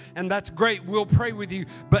Jesus, and that's great. We'll pray with you.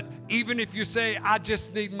 But even if you say, I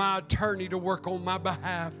just need my attorney to work on my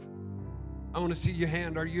behalf, I want to see your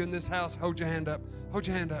hand. Are you in this house? Hold your hand up. Hold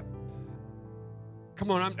your hand up.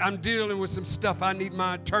 Come on, I'm dealing with some stuff. I need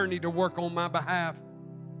my attorney to work on my behalf.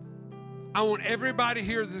 I want everybody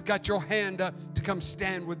here that's got your hand up to come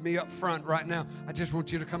stand with me up front right now. I just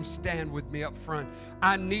want you to come stand with me up front.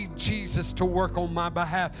 I need Jesus to work on my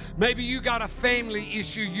behalf. Maybe you got a family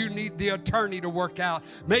issue you need the attorney to work out.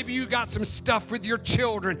 Maybe you got some stuff with your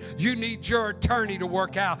children you need your attorney to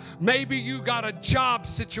work out. Maybe you got a job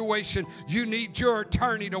situation you need your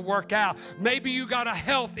attorney to work out. Maybe you got a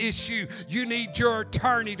health issue you need your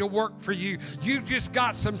attorney to work for you. You just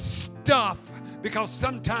got some stuff. Because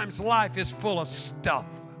sometimes life is full of stuff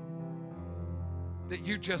that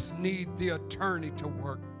you just need the attorney to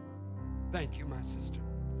work. Thank you, my sister.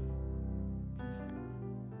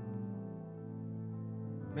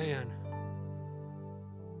 Man.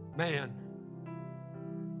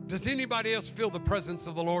 Does anybody else feel the presence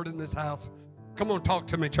of the Lord in this house? Come on, talk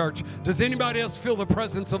to me, church. Does anybody else feel the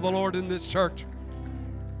presence of the Lord in this church?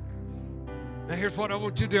 Now here's what I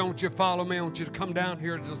want you to do. I want you to follow me. I want you to come down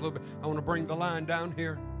here just a little bit. I want to bring the line down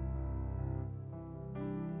here.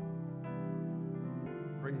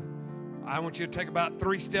 I want you to take about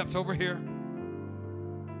 3 steps over here.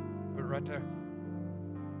 Put it right there.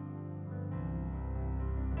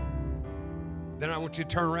 Then I want you to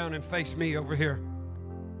turn around and face me over here.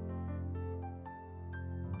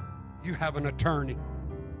 You have an attorney,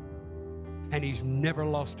 and he's never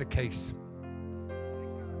lost a case.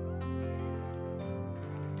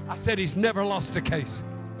 I said he's never lost a case.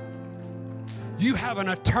 You have an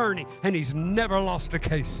attorney, and he's never lost a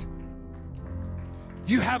case.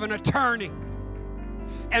 You have an attorney.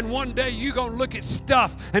 And one day you're going to look at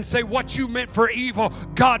stuff and say, what you meant for evil,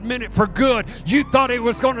 God meant it for good. You thought it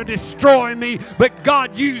was going to destroy me, but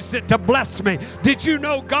God used it to bless me. Did you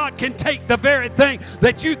know God can take the very thing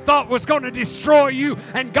that you thought was going to destroy you,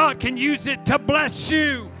 and God can use it to bless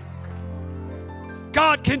you?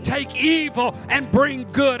 God can take evil and bring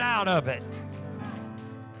good out of it.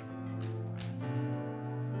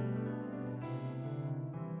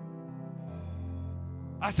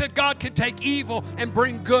 I said God can take evil and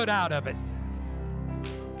bring good out of it.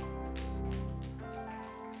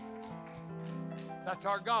 That's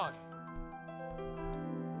our God.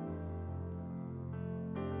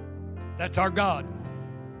 That's our God.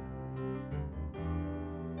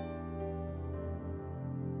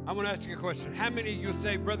 I want to ask you a question. How many of you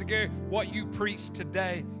say, Brother Gary, what you preached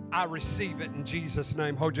today, I receive it in Jesus'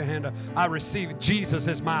 name? Hold your hand up. I receive it. Jesus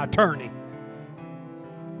is my attorney.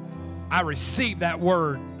 I receive that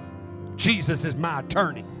word. Jesus is my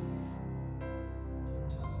attorney.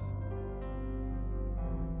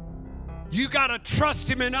 You got to trust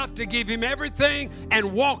him enough to give him everything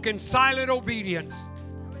and walk in silent obedience.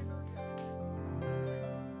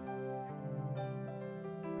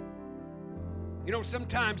 You know,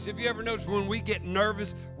 sometimes, have you ever noticed when we get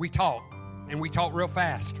nervous, we talk, and we talk real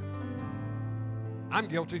fast. I'm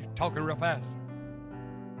guilty, talking real fast.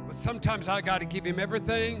 But sometimes I got to give him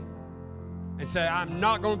everything and say, I'm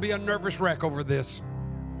not going to be a nervous wreck over this.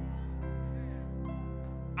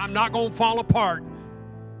 I'm not going to fall apart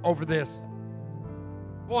over this.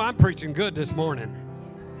 Boy, I'm preaching good this morning.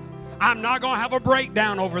 I'm not going to have a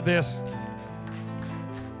breakdown over this.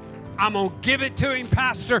 I'm going to give it to him,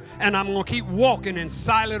 Pastor, and I'm going to keep walking in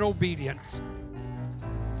silent obedience.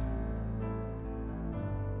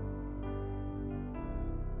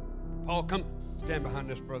 Paul, come stand behind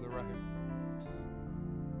this brother right here.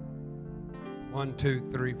 1, 2,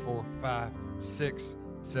 3, 4, 5, 6,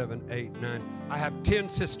 7, 8, 9. I have 10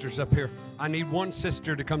 sisters up here. I need one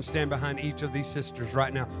sister to come stand behind each of these sisters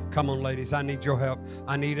right now. Come on, ladies. I need your help.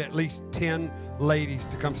 I need at least 10 ladies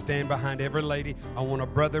to come stand behind every lady. I want a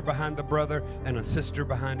brother behind the brother and a sister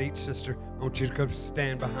behind each sister. I want you to come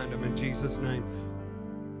stand behind them in Jesus' name.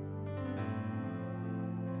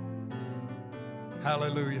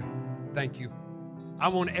 Hallelujah. Thank you. I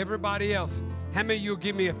want everybody else. How many of you will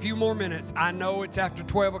give me a few more minutes? I know it's after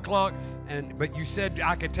 12 o'clock, but you said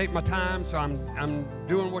I could take my time, so I'm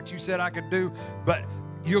doing what you said I could do. But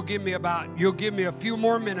you'll give me a few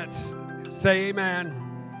more minutes. Say amen.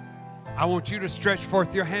 I want you to stretch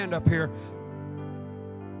forth your hand up here.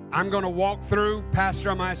 I'm going to walk through. Pastor,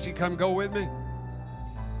 I'm going to ask you to come go with me.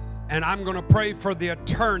 And I'm going to pray for the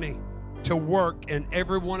attorney to work in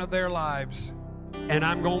every one of their lives. And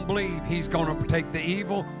I'm going to believe he's going to take the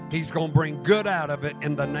evil. He's going to bring good out of it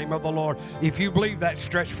in the name of the Lord. If you believe that,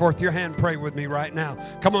 stretch forth your hand. Pray with me right now.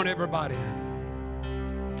 Come on, everybody.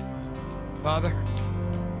 Father,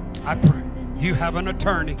 I pray you have an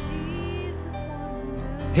attorney.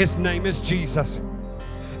 His name is Jesus.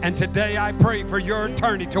 And today I pray for your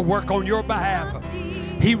attorney to work on your behalf.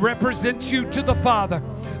 He represents you to the Father.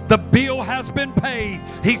 The bill has been paid.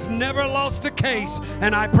 He's never lost a case.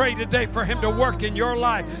 And I pray today for him to work in your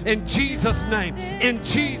life. In Jesus' name. In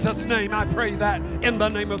Jesus' name, I pray that in the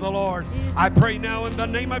name of the Lord. I pray now in the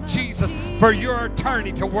name of Jesus for your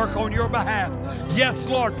attorney to work on your behalf. Yes,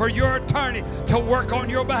 Lord, for your attorney to work on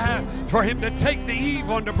your behalf. For him to take the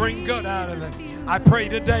evil and to bring good out of it. I pray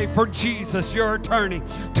today for Jesus, your attorney,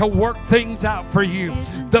 to work things out for you.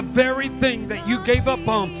 The very thing that you gave up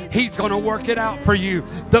on, he's going to work it out for you.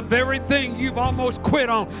 The very thing you've almost quit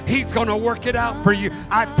on, he's going to work it out for you.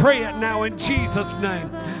 I pray it now in Jesus' name.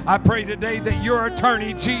 I pray today that your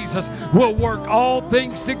attorney, Jesus, will work all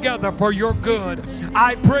things together for your good.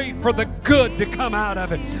 I pray for the good to come out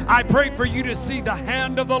of it. I pray for you to see the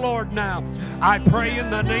hand of the Lord now. I pray in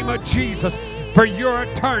the name of Jesus for your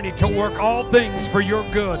attorney to work all things for your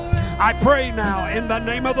good. I pray now in the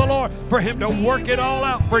name of the Lord for him to work it all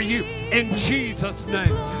out for you in Jesus'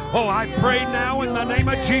 name. Oh, I pray now in the name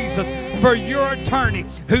of Jesus for your attorney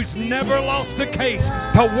who's never lost a case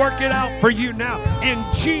to work it out for you now. In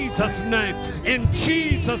Jesus' name. In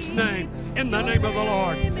Jesus' name. In the name of the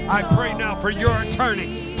Lord. I pray now for your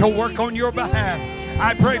attorney to work on your behalf.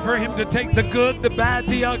 I pray for him to take the good, the bad,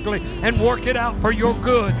 the ugly, and work it out for your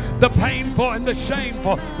good. The painful and the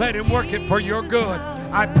shameful, let him work it for your good.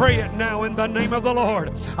 I pray it now in the name of the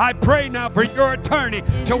Lord. I pray now for your attorney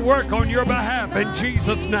to work on your behalf in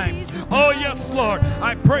Jesus' name. Oh, yes, Lord.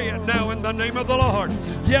 I pray it now in the name of the Lord.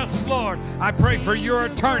 Yes, Lord. I pray for your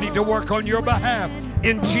attorney to work on your behalf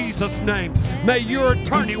in Jesus' name. May your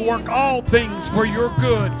attorney work all things for your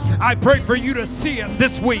good. I pray for you to see it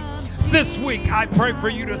this week. This week, I pray for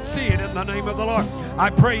you to see it in the name of the Lord. I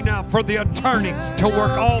pray now for the attorney to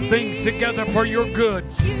work all things together for your good.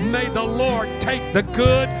 May the Lord take the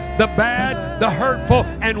good, the bad, the hurtful,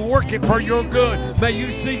 and work it for your good. May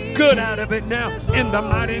you see good out of it now in the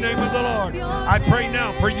mighty name of the Lord. I pray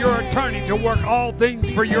now for your attorney to work all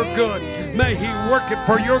things for your good. May he work it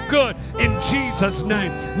for your good in Jesus'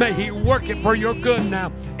 name. May he work it for your good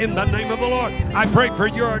now in the name of the Lord. I pray for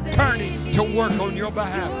your attorney to work on your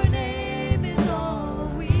behalf.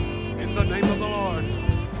 In the name of the Lord.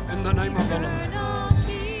 In the name of the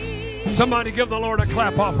Lord. Somebody give the Lord a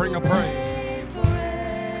clap offering of praise.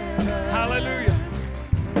 Hallelujah.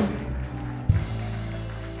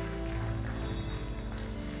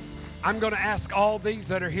 I'm going to ask all these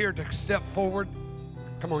that are here to step forward.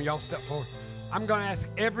 Come on, y'all, step forward. I'm going to ask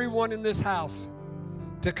everyone in this house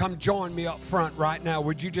to come join me up front right now.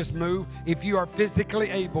 Would you just move? If you are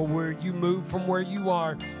physically able, will you move from where you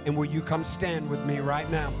are, and will you come stand with me right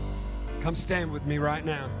now? Come stand with me right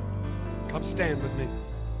now. Come stand with me.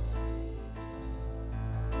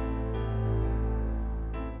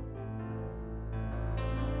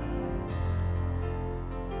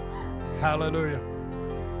 Hallelujah.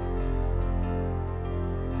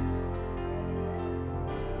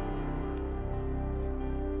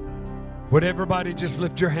 Would everybody just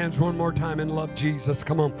lift your hands one more time and love Jesus?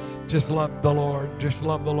 Come on. Just love the Lord. Just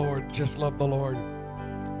love the Lord. Just love the Lord.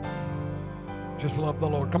 Just love the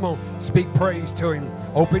Lord. Come on. Speak praise to him.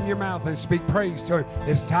 Open your mouth and speak praise to him.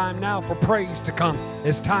 It's time now for praise to come.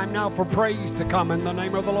 It's time now for praise to come in the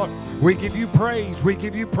name of the Lord. We give you praise. We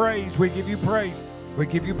give you praise. We give you praise. We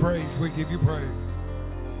give you praise. We give you praise.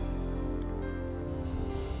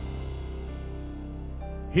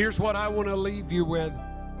 Here's what I want to leave you with.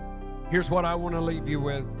 Here's what I want to leave you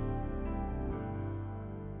with.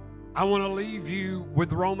 I want to leave you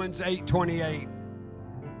with Romans 8:28.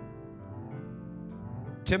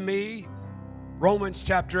 To me, Romans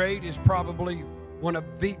chapter 8 is probably one of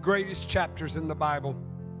the greatest chapters in the Bible.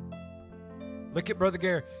 Look at Brother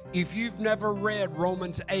Gary. If you've never read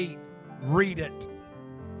Romans 8, read it.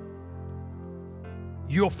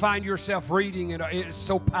 You'll find yourself reading it. It is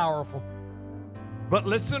so powerful. But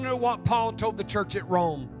listen to what Paul told the church at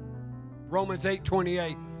Rome. Romans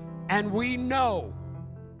 8:28. And we know,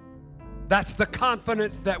 that's the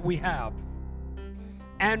confidence that we have.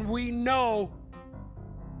 And we know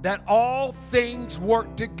that all things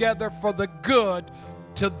work together for the good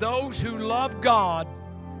to those who love God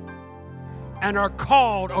and are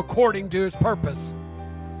called according to his purpose.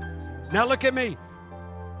 Now look at me.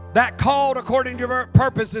 That called according to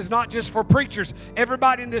purpose is not just for preachers.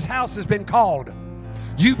 Everybody in this house has been called.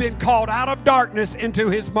 You've been called out of darkness into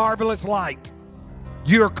his marvelous light.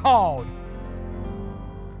 You're called.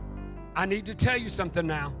 I need to tell you something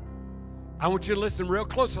now. I want you to listen real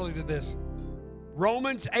closely to this.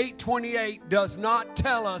 Romans 8:28 does not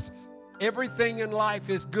tell us everything in life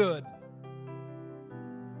is good.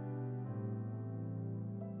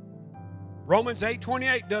 Romans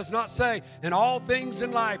 8:28 does not say, and all things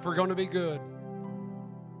in life are going to be good.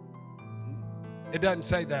 It doesn't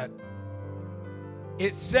say that.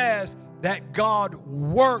 It says that God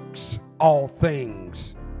works all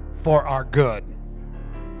things for our good.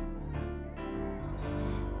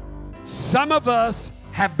 Some of us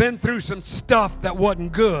have been through some stuff that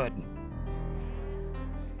wasn't good.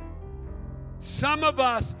 Some of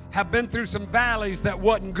us have been through some valleys that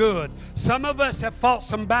wasn't good. Some of us have fought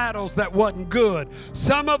some battles that wasn't good.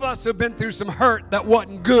 Some of us have been through some hurt that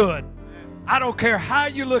wasn't good. I don't care how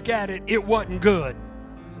you look at it, it wasn't good.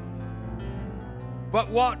 But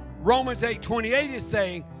what Romans 8:28 is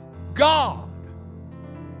saying, God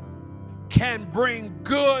can bring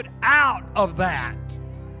good out of that.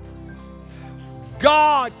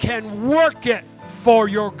 God can work it for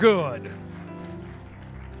your good.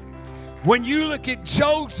 When you look at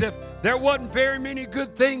Joseph, there wasn't very many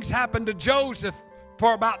good things happened to Joseph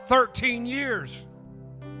for about 13 years.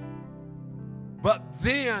 But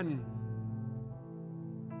then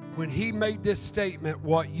when he made this statement,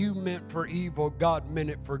 what you meant for evil, God meant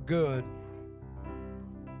it for good.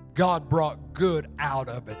 God brought good out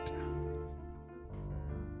of it.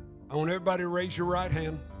 I want everybody to raise your right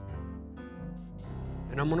hand,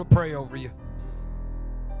 and I'm going to pray over you.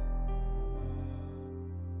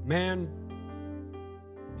 Man,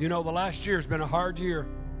 you know, the last year has been a hard year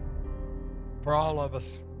for all of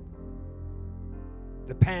us.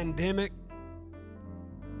 The pandemic,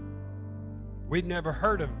 we'd never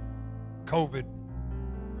heard of COVID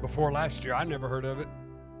before last year. I never heard of it.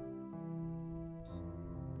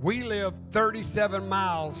 We live 37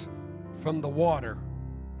 miles from the water.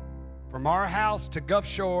 From our house to Gulf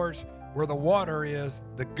Shores, where the water is,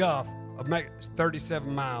 the Gulf,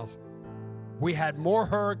 37 miles. We had more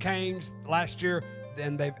hurricanes last year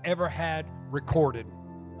than they've ever had recorded.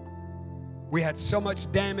 We had so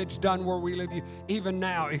much damage done where we live. Even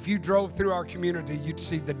now, if you drove through our community, you'd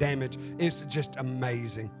see the damage. It's just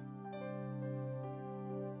amazing.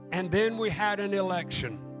 And then we had an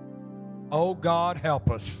election. Oh, God,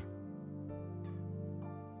 help us.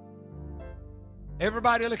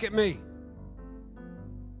 Everybody look at me.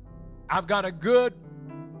 I got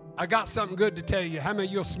something good to tell you. How many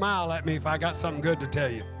of you'll smile at me if I got something good to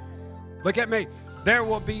tell you? Look at me. There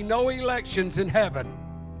will be no elections in heaven.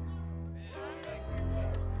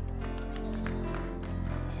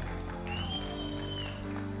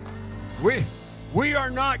 We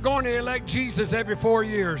are not going to elect Jesus every 4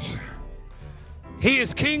 years. He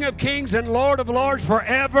is King of kings and Lord of lords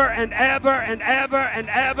forever and ever and ever and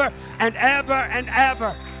ever and ever and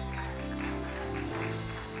ever.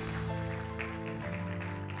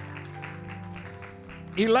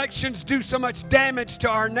 Elections do so much damage to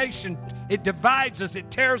our nation. It divides us.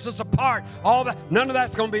 It tears us apart. All that. None of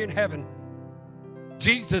that's going to be in heaven.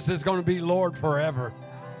 Jesus is going to be Lord forever.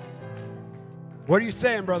 What are you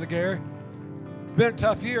saying, Brother Gary? It's been a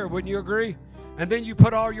tough year, wouldn't you agree? And then you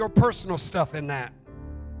put all your personal stuff in that.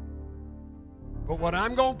 But what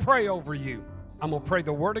I'm going to pray over you, I'm going to pray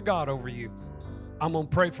the Word of God over you. I'm going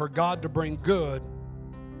to pray for God to bring good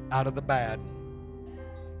out of the bad.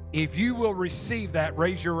 If you will receive that,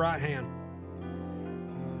 raise your right hand.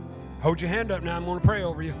 Hold your hand up now. I'm going to pray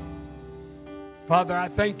over you. Father, I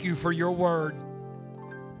thank you for your word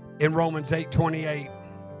in Romans 8:28.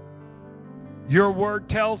 Your word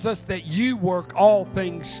tells us that you work all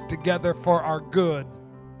things together for our good.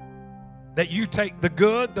 That you take the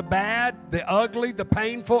good, the bad, the ugly, the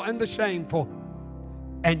painful, and the shameful,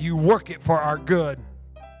 and you work it for our good.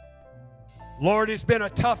 Lord, it's been a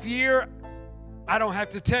tough year. I don't have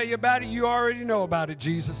to tell you about it. You already know about it,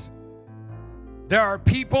 Jesus. There are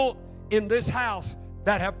people in this house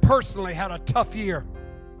that have personally had a tough year.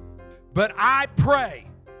 But I pray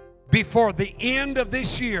before the end of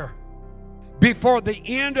this year, before the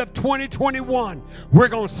end of 2021, we're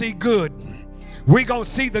going to see good. We're going to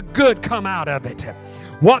see the good come out of it.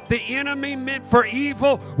 What the enemy meant for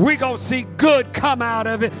evil, we're going to see good come out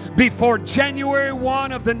of it before January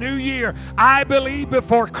 1 of the new year. I believe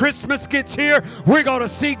before Christmas gets here, we're going to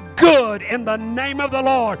see good in the name of the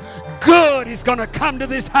Lord. Good is going to come to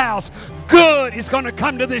this house. Good is going to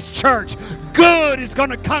come to this church. Good is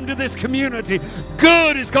going to come to this community.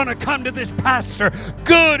 Good is going to come to this pastor.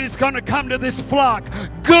 Good is going to come to this flock.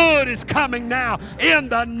 Good is coming now in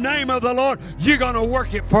the name of the Lord. You're going to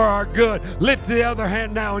work it for our good. Lift the other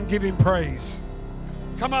hand now and give him praise.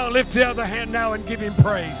 Come on, lift the other hand now and give him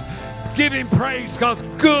praise. Give him praise because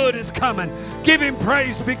good is coming. Give him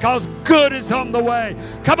praise because good is on the way.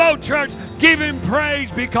 Come on, church, give him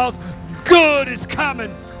praise because good is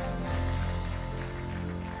coming.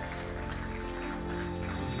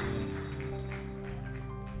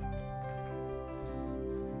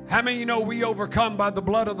 How many of you know we overcome by the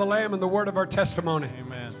blood of the Lamb and the word of our testimony?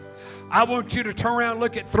 Amen. I want you to turn around,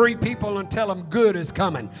 look at 3 people and tell them good is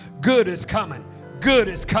coming. Good is coming. Good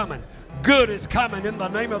is coming. Good is coming in the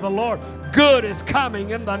name of the Lord. Good is coming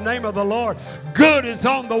in the name of the Lord. Good is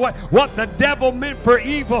on the way. What the devil meant for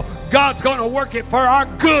evil, God's going to work it for our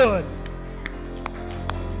good.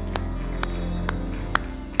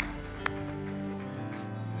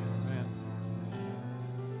 Amen.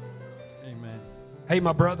 Amen. Hey,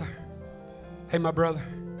 my brother. Hey, my brother.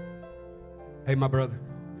 Hey, my brother.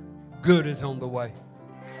 Good is on the way.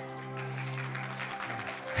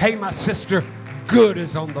 Hey, my sister. Good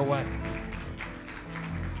is on the way.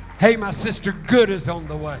 Hey, my sister, good is on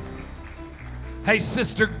the way. Hey,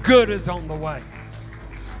 sister, good is on the way.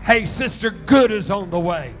 Hey, sister, good is on the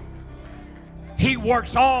way. He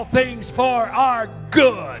works all things for our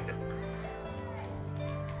good.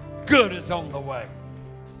 Good is on the way.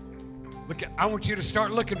 Look, I want you to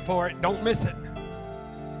start looking for it. Don't miss it.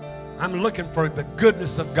 I'm looking for the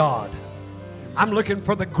goodness of God. I'm looking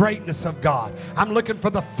for the greatness of God. I'm looking for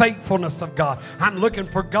the faithfulness of God. I'm looking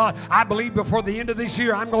for God. I believe before the end of this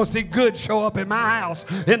year, I'm going to see good show up in my house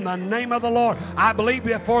in the name of the Lord. I believe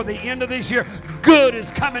before the end of this year, good is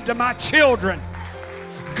coming to my children.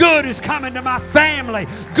 Good is coming to my family.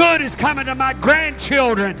 Good is coming to my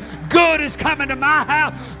grandchildren. Good is coming to my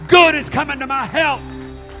house. Good is coming to my health.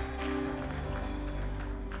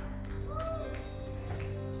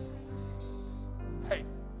 Hey,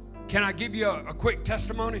 can I give you a quick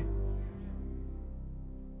testimony?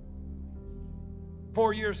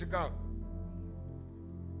 4 years ago,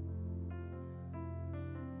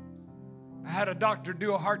 I had a doctor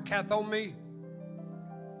do a heart cath on me.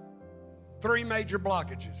 3 major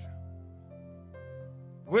blockages.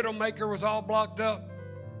 Widowmaker was all blocked up.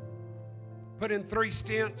 Put in 3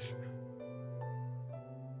 stents.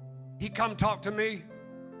 He come talk to me.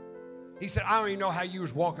 He said, I don't even know how you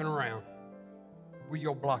was walking around with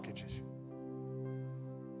your blockages.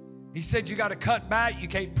 He said, you got to cut back. You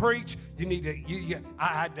can't preach. You need to.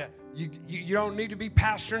 You don't need to be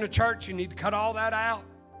pastoring a church. You need to cut all that out.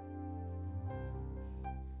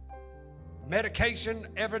 Medication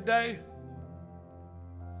every day.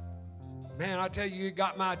 Man, I tell you, you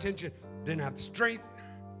got my attention. Didn't have the strength.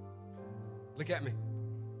 Look at me.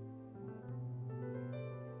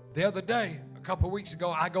 The other day, a couple of weeks ago,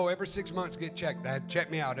 I go every 6 months to get checked. They had to check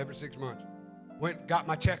me out every 6 months. Went, got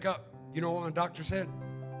my checkup. You know what my doctor said?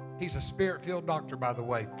 He's a spirit-filled doctor, by the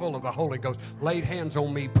way, full of the Holy Ghost. Laid hands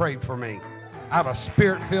on me, prayed for me. I have a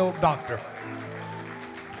spirit-filled doctor.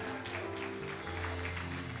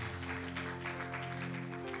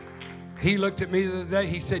 He looked at me the other day.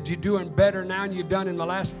 He said, you're doing better now than you've done in the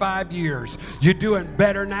last 5 years. You're doing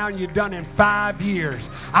better now than you've done in 5 years.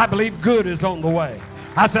 I believe good is on the way.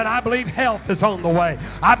 I said, I believe health is on the way.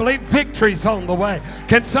 I believe victory's on the way.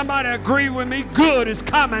 Can somebody agree with me? Good is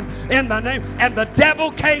coming in the name, and the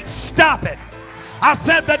devil can't stop it. I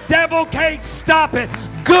said the devil can't stop it.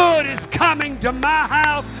 Good is coming to my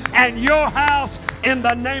house and your house in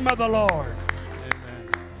the name of the Lord.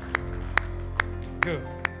 Amen. Good.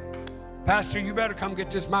 Pastor, you better come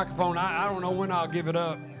get this microphone. I don't know when I'll give it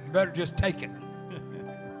up. You better just take it.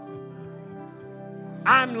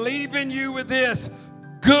 I'm leaving you with this.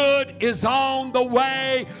 Good is on the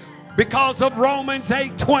way because of Romans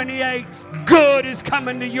 8:28. Good is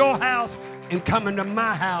coming to your house and coming to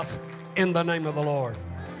my house in the name of the Lord.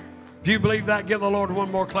 If you believe that, give the Lord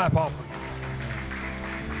one more clap offering.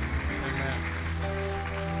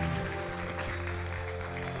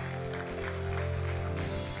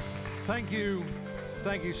 Thank you.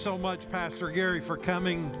 Thank you so much, Pastor Gary, for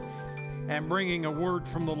coming and bringing a word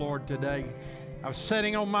from the Lord today. I was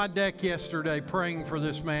sitting on my deck yesterday praying for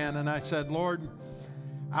this man, and I said, Lord,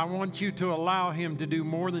 I want you to allow him to do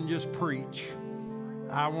more than just preach.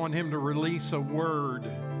 I want him to release a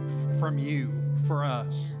word from you for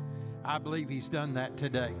us. I believe he's done that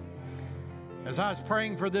today. As I was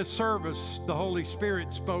praying for this service, the Holy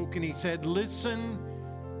Spirit spoke, and he said, listen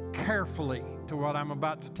carefully to what I'm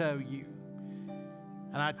about to tell you.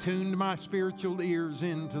 And I tuned my spiritual ears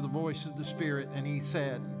into the voice of the Spirit, and he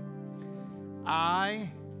said,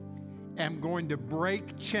 I am going to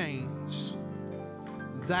break chains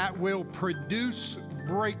that will produce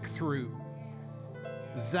breakthrough,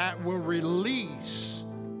 that will release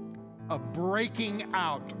a breaking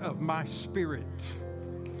out of my spirit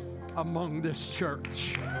among this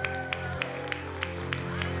church.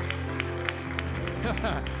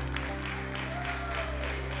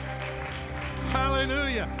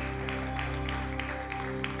 Hallelujah.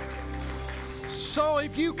 So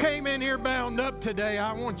if you came in here bound up today,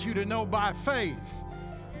 I want you to know by faith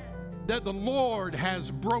that the Lord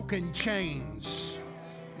has broken chains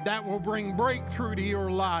that will bring breakthrough to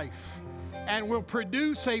your life and will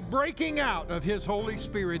produce a breaking out of His Holy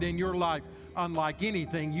Spirit in your life unlike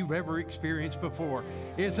anything you've ever experienced before.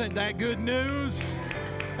 Isn't that good news?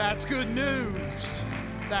 That's good news.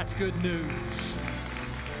 That's good news.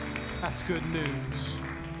 That's good news.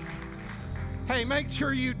 Hey, make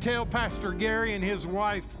sure you tell Pastor Gary and his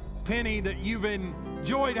wife, Penny, that you've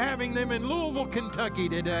enjoyed having them in Louisville, Kentucky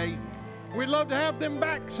today. We'd love to have them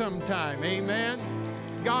back sometime. Amen.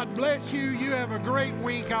 God bless you. You have a great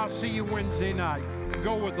week. I'll see you Wednesday night.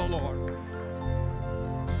 Go with the Lord.